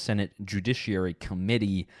it was the Senate Judiciary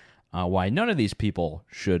Committee, why none of these people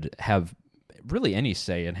should have really any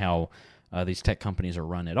say in how these tech companies are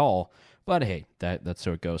run at all. But hey, that's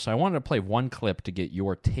so it goes. So I wanted to play one clip to get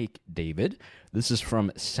your take, David. This is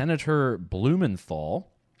from Senator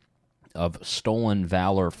Blumenthal of Stolen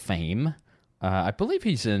Valor fame. I believe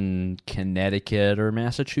he's in Connecticut or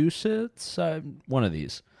Massachusetts, one of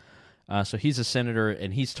these. So he's a senator,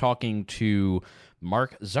 and he's talking to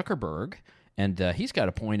Mark Zuckerberg, and he's got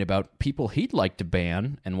a point about people he'd like to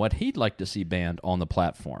ban and what he'd like to see banned on the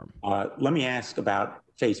platform. Let me ask about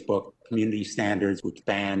Facebook community standards, which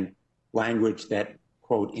ban language that,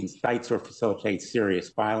 quote, incites or facilitates serious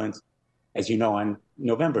violence. As you know, on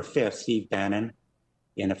November 5th, Steve Bannon,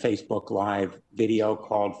 in a Facebook Live video,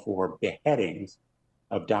 called for beheadings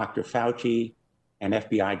of Dr. Fauci and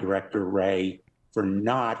FBI Director Wray for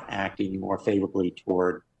not acting more favorably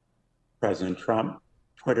toward President Trump.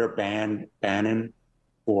 Twitter banned Bannon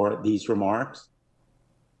for these remarks.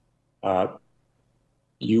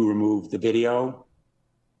 You removed the video,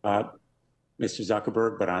 Mr.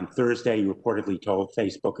 Zuckerberg, but on Thursday, you reportedly told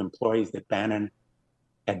Facebook employees that Bannon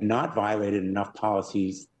had not violated enough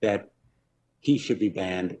policies that he should be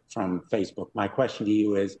banned from Facebook. My question to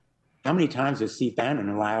you is, how many times has Steve Bannon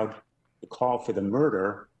allowed the call for the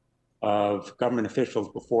murder of government officials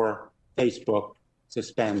before Facebook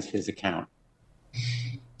suspends his account?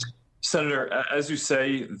 Senator, as you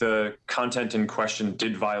say, the content in question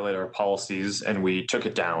did violate our policies, and we took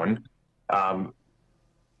it down.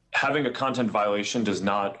 Having a content violation does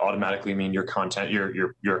not automatically mean your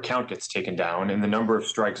account gets taken down, and the number of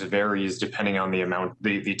strikes varies depending on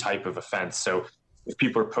the type of offense. So if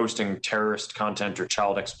people are posting terrorist content or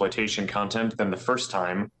child exploitation content, then the first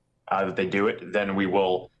time that they do it, then we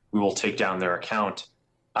will we will take down their account.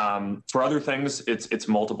 For other things, it's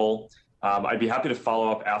multiple. I'd be happy to follow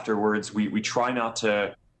up afterwards. We try not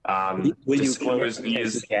to disclose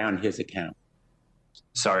these. Down his account.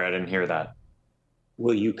 Sorry, I didn't hear that.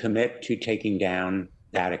 Will you commit to taking down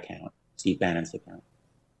that account, Steve Bannon's account?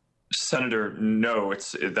 Senator, no,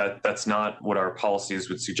 that's not what our policies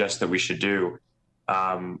would suggest that we should do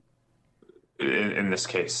in this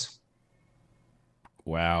case.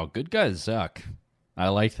 Wow, good guy Zuck. I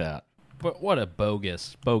like that. But what a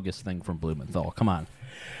bogus thing from Blumenthal. Come on.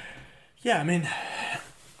 Yeah, I mean,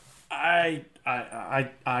 I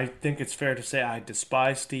think it's fair to say I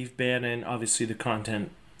despise Steve Bannon. Obviously, the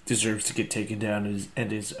content deserves to get taken down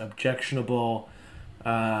and is objectionable.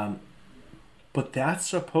 But that's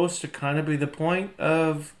supposed to kind of be the point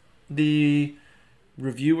of the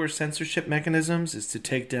reviewer censorship mechanisms, is to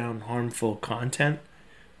take down harmful content.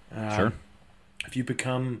 Sure. If you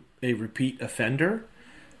become a repeat offender,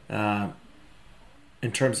 in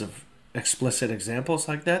terms of explicit examples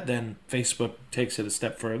like that, then Facebook takes it a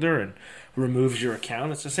step further and removes your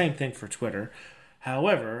account. It's the same thing for Twitter.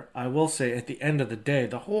 However, I will say at the end of the day,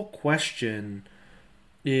 the whole question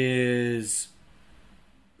is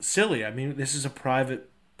silly. I mean, this is a private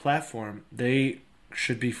platform. They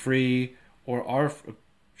should be free, or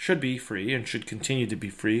should be free and should continue to be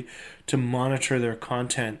free to monitor their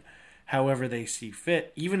content however they see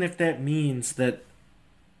fit, even if that means that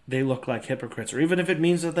they look like hypocrites, or even if it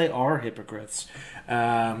means that they are hypocrites.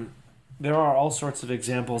 There are all sorts of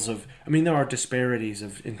examples of, I mean, there are disparities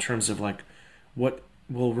in terms of like what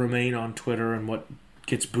will remain on Twitter and what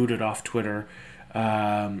gets booted off Twitter.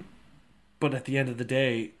 But at the end of the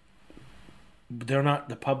day, they're not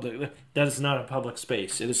the public. That is not a public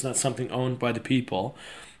space. It is not something owned by the people.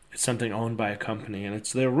 It's something owned by a company, and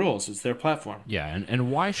it's their rules. It's their platform. Yeah,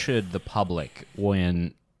 and why should the public,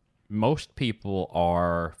 when most people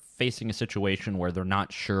are facing a situation where they're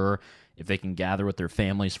not sure if they can gather with their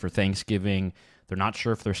families for Thanksgiving, they're not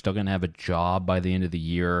sure if they're still going to have a job by the end of the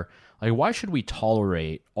year, like, why should we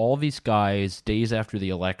tolerate all these guys days after the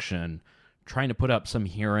election trying to put up some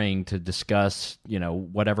hearing to discuss,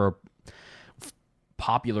 whatever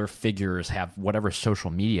popular figures have, whatever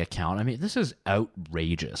social media account? I mean, this is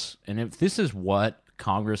outrageous. And if this is what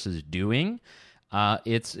Congress is doing,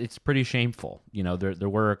 it's pretty shameful. There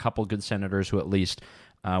were a couple good senators who at least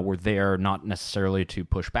were there not necessarily to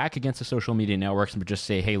push back against the social media networks, but just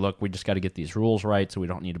say, hey, look, we just got to get these rules right, so we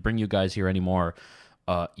don't need to bring you guys here anymore.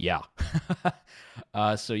 Yeah.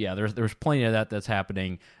 So yeah, there's plenty of that's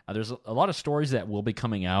happening. There's a lot of stories that will be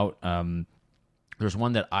coming out. There's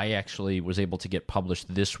one that I actually was able to get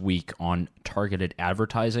published this week on targeted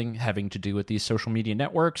advertising having to do with these social media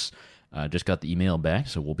networks. Just got the email back,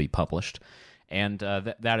 so will be published. And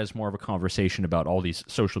that is more of a conversation about all these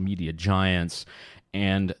social media giants,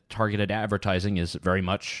 and targeted advertising is very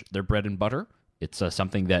much their bread and butter. It's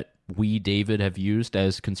something that we, David, have used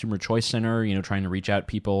as Consumer Choice Center, trying to reach out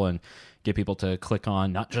people and get people to click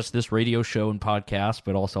on not just this radio show and podcast,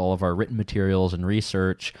 but also all of our written materials and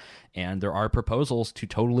research. And there are proposals to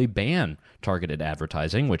totally ban targeted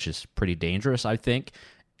advertising, which is pretty dangerous, I think,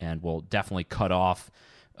 and will definitely cut off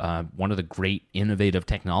one of the great innovative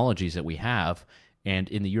technologies that we have. And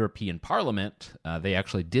in the European Parliament, they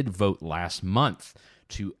actually did vote last month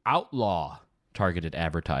to outlaw targeted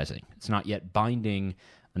advertising. It's not yet binding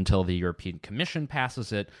until the European Commission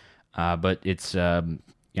passes it, but it's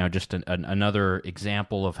just another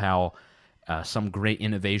example of how some great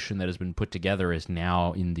innovation that has been put together is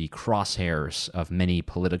now in the crosshairs of many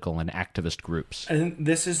political and activist groups. And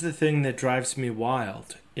this is the thing that drives me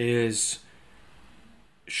wild, is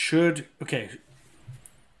for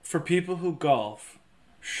people who golf,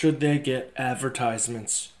 should they get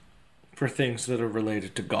advertisements for things that are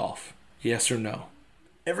related to golf? Yes or no?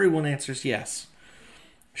 Everyone answers yes.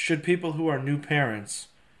 Should people who are new parents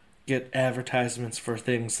get advertisements for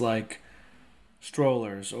things like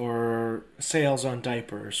strollers or sales on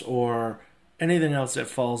diapers or anything else that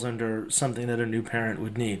falls under something that a new parent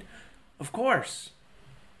would need? Of course.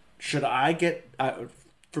 Should I get...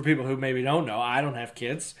 for people who maybe don't know, I don't have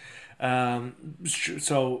kids.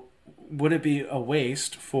 So would it be a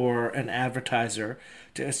waste for an advertiser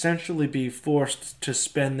to essentially be forced to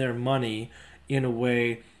spend their money in a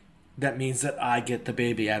way that means that I get the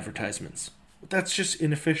baby advertisements? That's just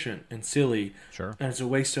inefficient and silly. Sure. And it's a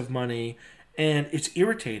waste of money. And it's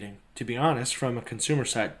irritating, to be honest, from a consumer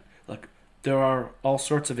side. Like, there are all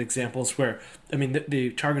sorts of examples where, I mean,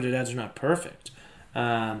 the targeted ads are not perfect.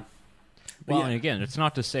 Well, and again, it's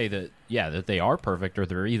not to say that, that they are perfect or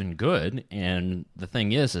they're even good. And the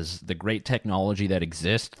thing is the great technology that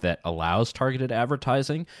exists that allows targeted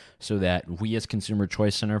advertising so that we as Consumer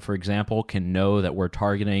Choice Center, for example, can know that we're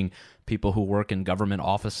targeting people who work in government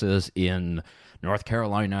offices in North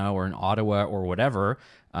Carolina or in Ottawa or whatever.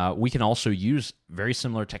 We can also use very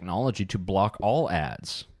similar technology to block all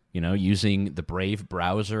ads. Using the Brave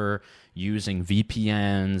browser, using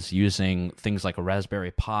VPNs, using things like a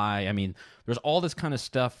Raspberry Pi. I mean, there's all this kind of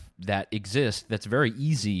stuff that exists that's very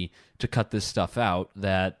easy to cut this stuff out,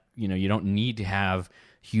 that, you don't need to have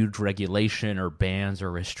huge regulation or bans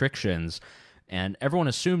or restrictions. And everyone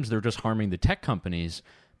assumes they're just harming the tech companies,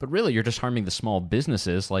 but really you're just harming the small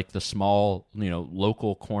businesses, like the small,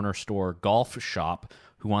 local corner store golf shop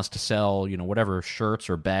who wants to sell, whatever shirts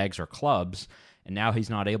or bags or clubs. And now he's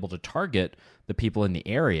not able to target the people in the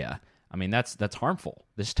area. I mean, that's harmful.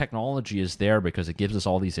 This technology is there because it gives us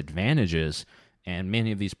all these advantages, and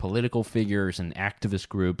many of these political figures and activist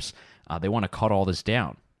groups, they want to cut all this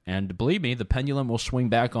down. And believe me, the pendulum will swing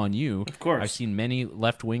back on you. Of course. I've seen many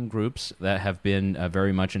left-wing groups that have been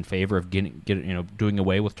very much in favor of doing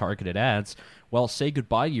away with targeted ads. Well, say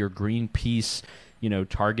goodbye to your Greenpeace,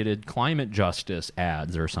 targeted climate justice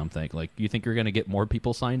ads or something. Like, you think you're going to get more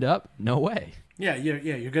people signed up? No way. Yeah,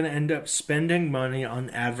 you're going to end up spending money on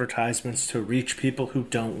advertisements to reach people who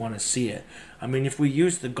don't want to see it. I mean, if we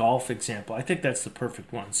use the golf example, I think that's the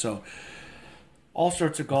perfect one. So, all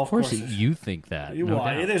sorts of golf courses. Of course, you think that. No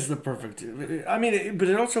doubt. It is the perfect. I mean, but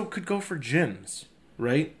it also could go for gyms,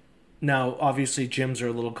 right? Now, obviously, gyms are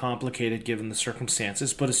a little complicated given the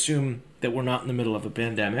circumstances, but assume that we're not in the middle of a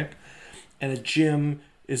pandemic, and a gym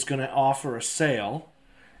is going to offer a sale,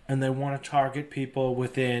 and they want to target people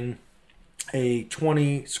within a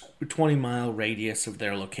 20-mile radius of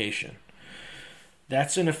their location.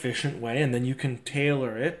 That's an efficient way, and then you can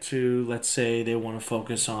tailor it to, let's say they want to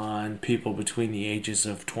focus on people between the ages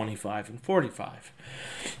of 25 and 45.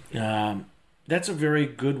 That's a very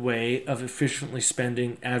good way of efficiently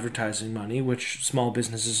spending advertising money, which small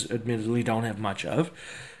businesses admittedly don't have much of.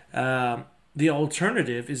 The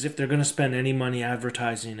alternative is, if they're going to spend any money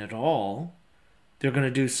advertising at all, they're going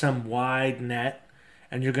to do some wide net,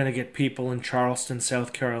 and you're going to get people in Charleston,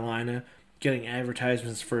 South Carolina, getting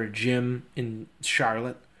advertisements for a gym in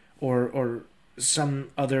Charlotte, or some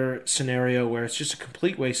other scenario where it's just a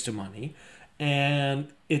complete waste of money, and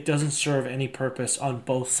it doesn't serve any purpose on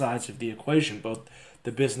both sides of the equation, both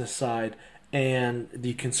the business side and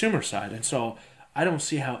the consumer side. And so I don't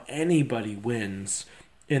see how anybody wins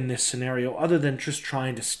in this scenario other than just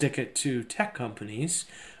trying to stick it to tech companies,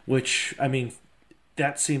 which, I mean,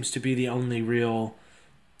 that seems to be the only real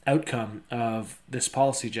outcome of this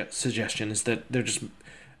policy suggestion, is that they're just,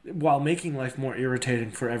 while making life more irritating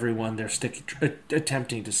for everyone, they're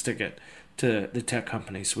attempting to stick it to the tech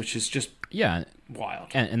companies, which is just wild.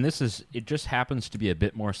 And it just happens to be a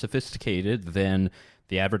bit more sophisticated than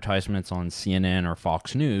the advertisements on CNN or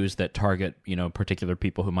Fox News that target, particular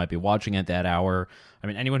people who might be watching at that hour. I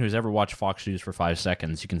mean, anyone who's ever watched Fox News for 5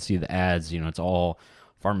 seconds, you can see the ads, it's all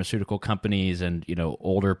pharmaceutical companies and,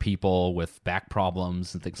 older people with back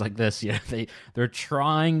problems and things like this. They're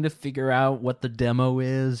trying to figure out what the demo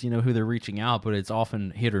is, who they're reaching out, but it's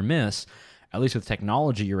often hit or miss. At least with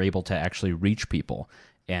technology, you're able to actually reach people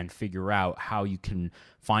and figure out how you can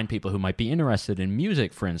find people who might be interested in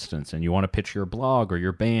music, for instance, and you want to pitch your blog or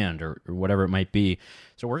your band or whatever it might be.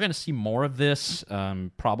 So we're going to see more of this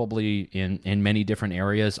probably in many different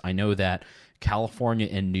areas. I know that California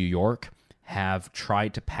and New York have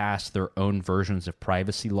tried to pass their own versions of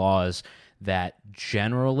privacy laws that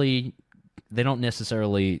generally, they don't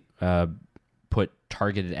necessarily put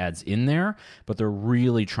targeted ads in there, but they're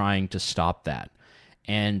really trying to stop that.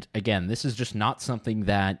 And again, this is just not something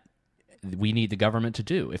that we need the government to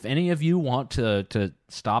do. If any of you want to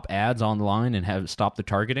stop ads online and stop the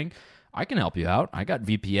targeting, I can help you out. I got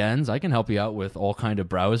VPNs. I can help you out with all kind of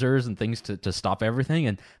browsers and things to stop everything,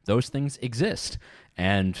 and those things exist.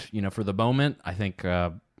 And, for the moment, I think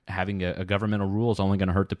having a governmental rule is only going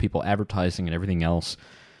to hurt the people advertising, and everything else.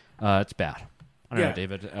 It's bad. I don't know,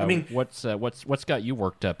 David. I mean, what's got you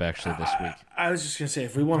worked up actually this week? I was just gonna say,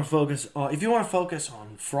 if you want to focus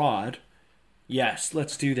on fraud, yes,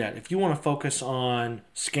 let's do that. If you want to focus on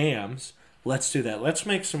scams, let's do that. Let's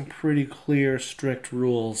make some pretty clear, strict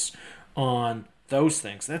rules on those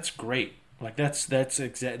things. That's great. Like that's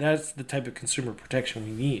the type of consumer protection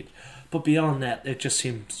we need. But beyond that, it just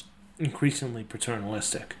seems increasingly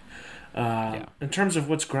paternalistic. In terms of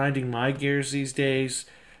what's grinding my gears these days.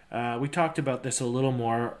 We talked about this a little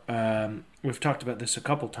more. We've talked about this a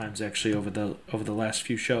couple times actually over the last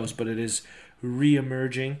few shows, but it is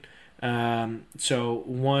re-emerging. So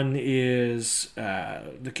one is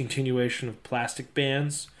the continuation of plastic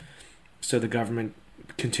bans. So the government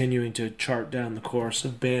continuing to chart down the course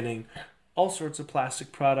of banning all sorts of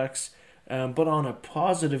plastic products. But on a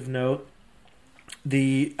positive note,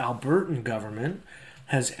 the Albertan government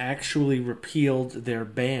has actually repealed their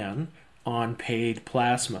ban on paid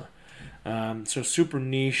plasma. So super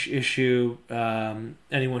niche issue.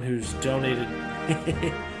 Anyone who's donated,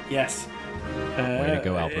 yes. Way to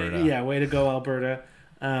go, Alberta. Yeah, way to go, Alberta.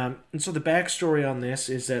 And so the backstory on this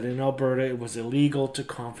is that in Alberta, it was illegal to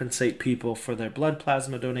compensate people for their blood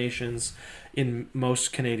plasma donations. In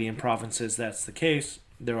most Canadian provinces, that's the case.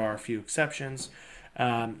 There are a few exceptions.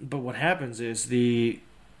 But what happens is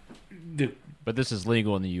But this is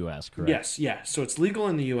legal in the U.S., correct? Yes, yeah. So it's legal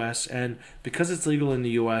in the U.S., and because it's legal in the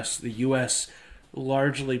U.S.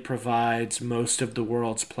 largely provides most of the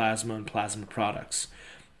world's plasma and plasma products.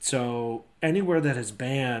 So anywhere that has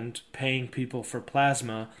banned paying people for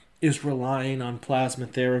plasma is relying on plasma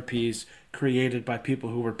therapies created by people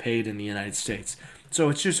who were paid in the United States. So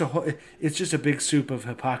it's just a big soup of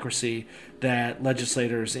hypocrisy that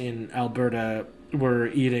legislators in Alberta were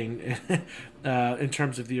eating in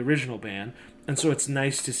terms of the original ban. And so it's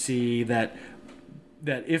nice to see that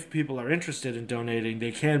if people are interested in donating,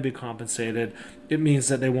 they can be compensated. It means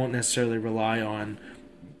that they won't necessarily rely on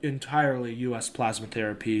entirely U.S. plasma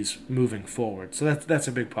therapies moving forward. So that's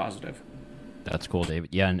a big positive. That's cool, David.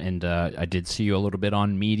 Yeah, and I did see you a little bit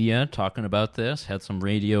on media talking about this. Had some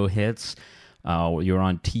radio hits. You were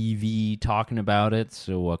on TV talking about it.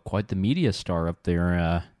 So quite the media star up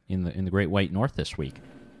there in the Great White North this week.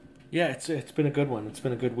 Yeah, it's been a good one. It's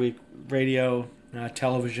been a good week. Radio,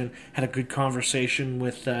 television. Had a good conversation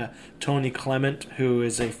with Tony Clement, who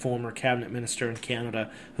is a former cabinet minister in Canada,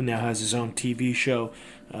 who now has his own TV show,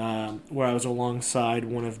 where I was alongside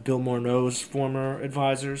one of Bill Morneau's former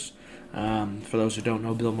advisors. For those who don't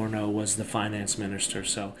know, Bill Morneau was the finance minister.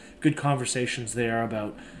 So good conversations there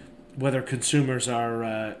about whether consumers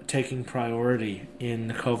are taking priority in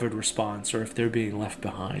the COVID response or if they're being left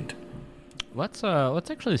behind. Let's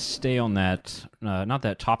actually stay on that, not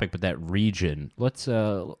that topic, but that region. Let's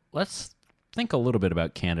think a little bit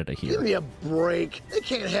about Canada here. Give me a break. They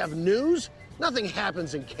can't have news. Nothing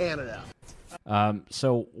happens in Canada.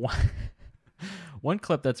 So one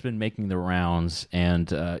clip that's been making the rounds,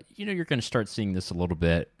 and you're going to start seeing this a little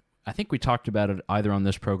bit. I think we talked about it either on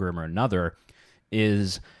this program or another.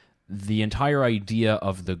 Is the entire idea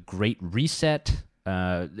of the Great Reset.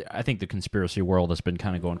 I think the conspiracy world has been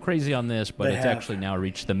kind of going crazy on this, but it's actually now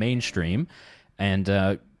reached the mainstream.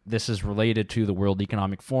 And this is related to the World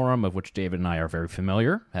Economic Forum, of which David and I are very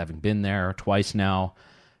familiar, having been there twice now,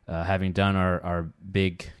 having done our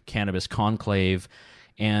big cannabis conclave.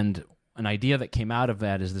 And an idea that came out of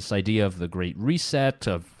that is this idea of the Great Reset,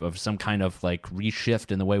 of some kind of like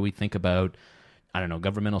reshift in the way we think about, I don't know,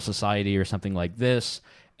 governmental society or something like this,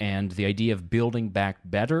 and the idea of building back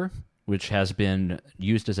better, which has been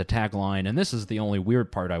used as a tagline. And this is the only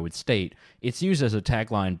weird part I would state. It's used as a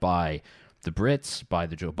tagline by the Brits, by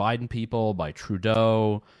the Joe Biden people, by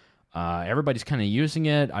Trudeau. Everybody's kind of using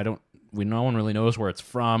it. No one really knows where it's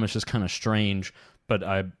from. It's just kind of strange. But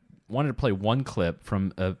I wanted to play one clip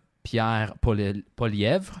from Pierre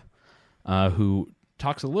Poilievre, who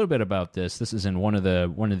talks a little bit about this. This is in one of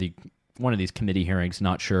these committee hearings,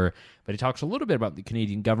 not sure, but he talks a little bit about the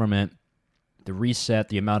Canadian government, the reset,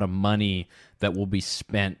 the amount of money that will be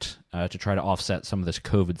spent to try to offset some of this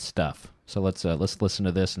COVID stuff. So let's listen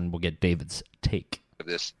to this, and we'll get David's take.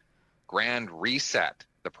 This grand reset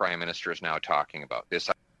the Prime Minister is now talking about.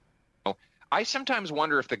 I sometimes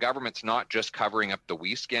wonder if the government's not just covering up the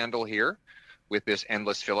WE scandal here with this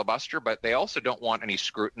endless filibuster, but they also don't want any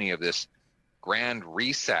scrutiny of this grand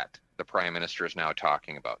reset the Prime Minister is now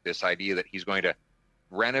talking about. This idea that he's going to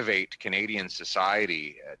renovate Canadian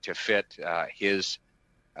society to fit his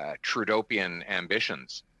Trudeaupian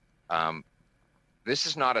ambitions. This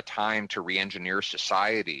is not a time to re-engineer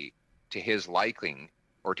society to his liking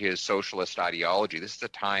or to his socialist ideology. This is a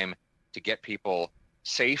time to get people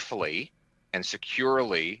safely and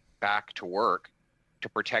securely back to work to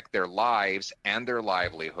protect their lives and their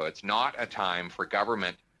livelihoods, not a time for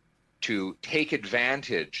government to take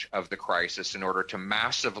advantage of the crisis in order to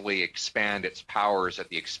massively expand its powers at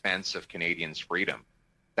the expense of Canadians' freedom.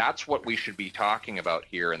 That's what we should be talking about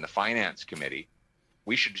here in the Finance Committee.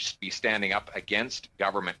 We should just be standing up against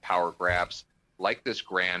government power grabs like this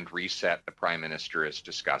grand reset the Prime Minister is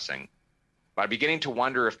discussing. But I'm beginning to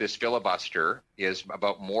wonder if this filibuster is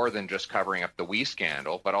about more than just covering up the WE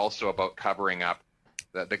scandal, but also about covering up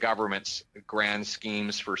the government's grand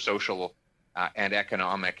schemes for social and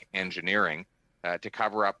economic engineering. to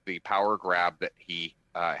cover up the power grab that he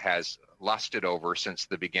has lusted over since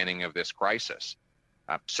the beginning of this crisis.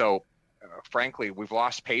 So, frankly, we've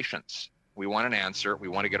lost patience. We want an answer. We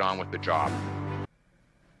want to get on with the job.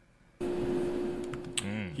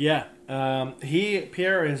 Yeah,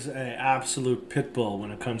 Pierre is an absolute pit bull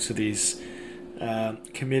when it comes to these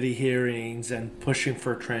committee hearings and pushing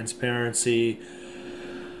for transparency.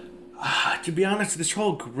 To be honest, this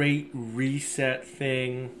whole Great Reset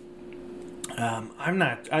thing,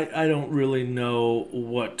 I don't really know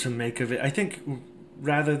what to make of it. I think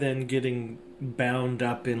rather than getting bound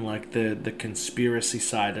up in like the conspiracy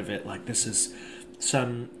side of it, like this is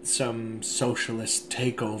some socialist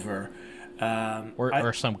takeover.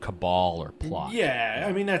 Or some cabal or plot. Yeah,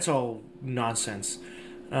 I mean, that's all nonsense.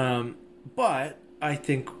 But I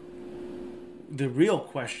think the real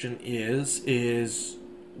question is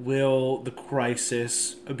will the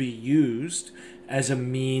crisis be used as a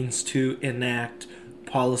means to enact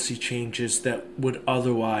policy changes that would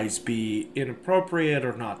otherwise be inappropriate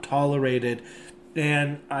or not tolerated?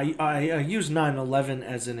 And I use 9/11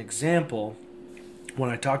 as an example when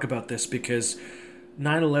I talk about this because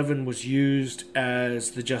 9/11 was used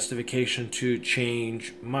as the justification to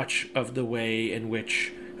change much of the way in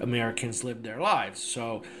which Americans lived their lives.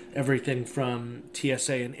 So everything from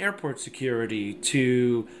TSA and airport security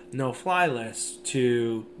to no-fly lists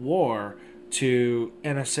to war to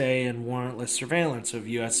NSA and warrantless surveillance of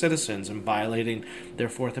U.S. citizens and violating their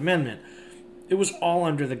Fourth Amendment. It was all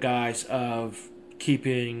under the guise of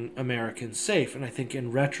keeping Americans safe. And I think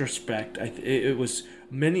in retrospect, it was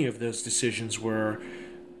many of those decisions were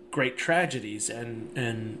great tragedies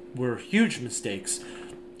and were huge mistakes.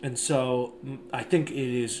 And so I think it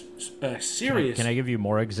is serious. Can I give you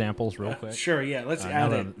more examples real quick? Sure, yeah. Let's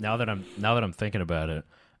add it. Now that I'm thinking about it.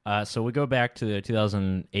 So we go back to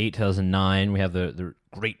 2008, 2009. We have the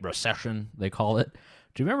Great Recession, they call it.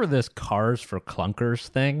 Do you remember this Cars for Clunkers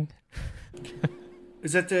thing?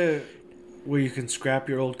 Is that where you can scrap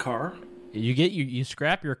your old car? You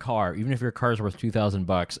scrap your car, even if your car's worth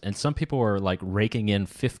 $2,000, and some people were like raking in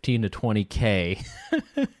 15 to 20K,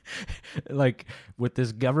 like with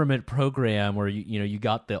this government program where you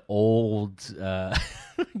got the old,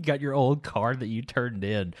 got your old car that you turned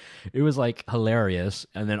in. It was like hilarious,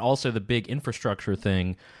 and then also the big infrastructure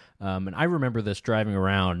thing. And I remember this driving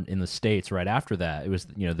around in the States right after that. It was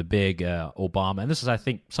the big Obama, and this is I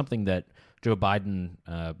think something that Joe Biden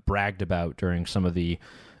bragged about during some of the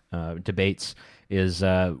debates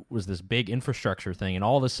was this big infrastructure thing, and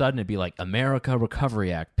all of a sudden it'd be like America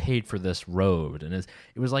Recovery Act paid for this road, and it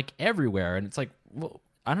was like everywhere, and it's like, well,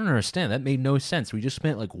 I don't understand. That made no sense. We just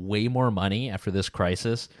spent like way more money after this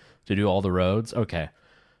crisis to do all the roads. Okay,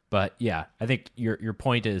 but yeah, I think your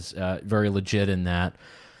point is very legit in that.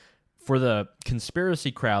 For the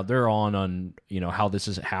conspiracy crowd, they're on how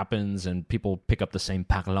this happens, and people pick up the same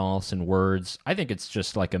parlance and words. I think it's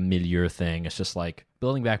just like a milieu thing. It's just like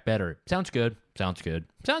building back better. Sounds good. Sounds good.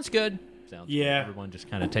 Sounds good. Sounds yeah. Good. Everyone just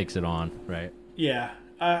kind of takes it on, right? Yeah.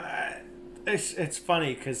 It's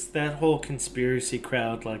funny because that whole conspiracy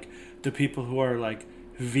crowd, like the people who are like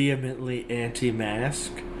vehemently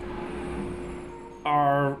anti-mask,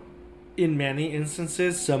 are in many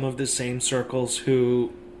instances some of the same circles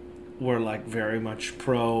who were like very much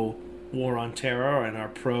pro war on terror and are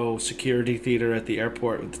pro security theater at the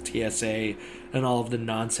airport with the TSA and all of the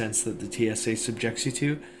nonsense that the TSA subjects you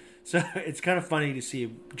to. So it's kind of funny to see a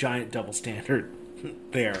giant double standard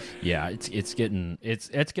there. Yeah, it's getting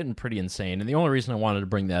pretty insane. And the only reason I wanted to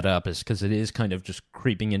bring that up is because it is kind of just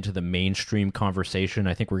creeping into the mainstream conversation.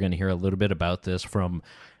 I think we're going to hear a little bit about this from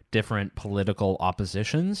different political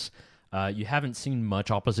oppositions. You haven't seen much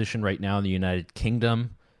opposition right now in the United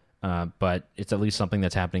Kingdom. But it's at least something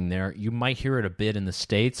that's happening there. You might hear it a bit in the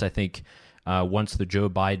States. I think once the Joe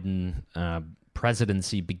Biden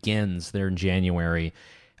presidency begins there in January,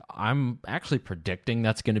 I'm actually predicting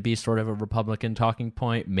that's going to be sort of a Republican talking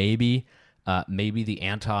point. Maybe the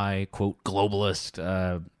anti-quote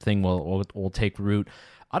globalist thing will take root.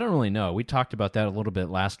 I don't really know. We talked about that a little bit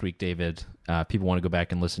last week, David. People want to go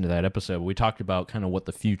back and listen to that episode. We talked about kind of what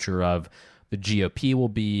the future of the GOP will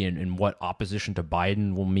be and what opposition to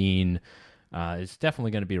Biden will mean. It's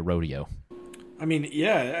definitely going to be a rodeo. I mean,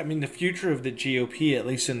 yeah. I mean, the future of the GOP, at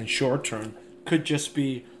least in the short term, could just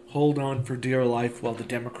be hold on for dear life while the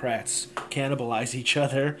Democrats cannibalize each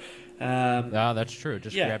other. That's true.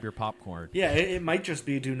 Just grab your popcorn. Yeah, it might just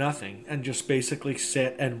be do nothing and just basically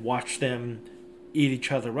sit and watch them eat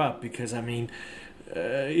each other up because, I mean,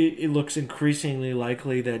 it looks increasingly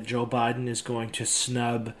likely that Joe Biden is going to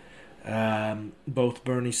snub both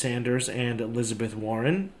Bernie Sanders and Elizabeth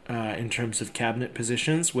Warren in terms of cabinet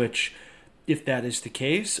positions, which if that is the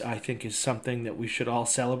case, I think is something that we should all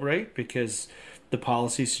celebrate, because the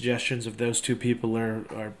policy suggestions of those two people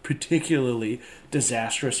are particularly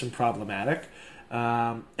disastrous and problematic.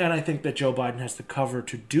 And I think that Joe Biden has the cover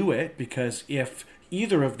to do it, because if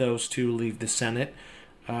either of those two leave the Senate,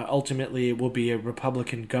 ultimately it will be a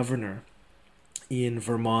Republican governor in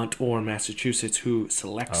Vermont or Massachusetts who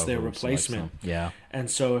selects their replacement. Yeah.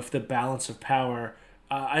 And so if the balance of power,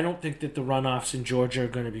 I don't think that the runoffs in Georgia are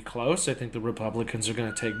going to be close. I think the Republicans are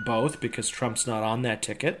going to take both, because Trump's not on that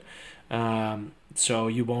ticket. So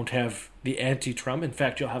you won't have the anti-Trump. In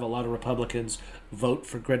fact, you'll have a lot of Republicans vote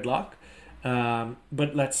for gridlock.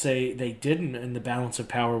 But let's say they didn't, and the balance of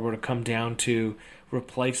power were to come down to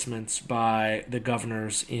replacements by the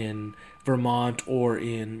governors in Vermont or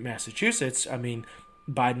in Massachusetts. I mean,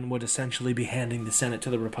 Biden would essentially be handing the Senate to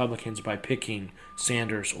the Republicans by picking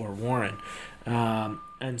Sanders or Warren.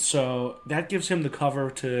 And so that gives him the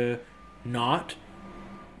cover to not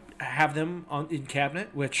have them in cabinet,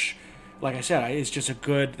 which, like I said, is just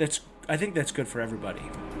I think that's good for everybody.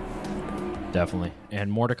 Definitely.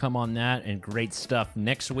 And more to come on that, and great stuff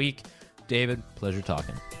next week. David, pleasure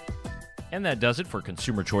talking. And that does it for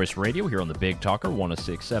Consumer Choice Radio here on the Big Talker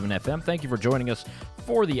 106.7 FM. Thank you for joining us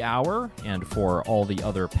for the hour, and for all the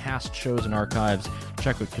other past shows and archives,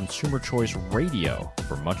 check out Consumer Choice Radio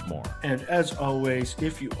for much more. And as always,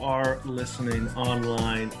 if you are listening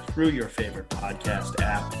online through your favorite podcast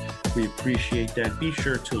app, we appreciate that. Be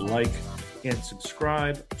sure to like and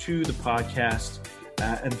subscribe to the podcast,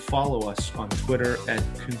 and follow us on Twitter at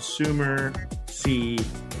Consumer C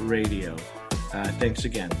Radio. Thanks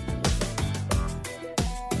again.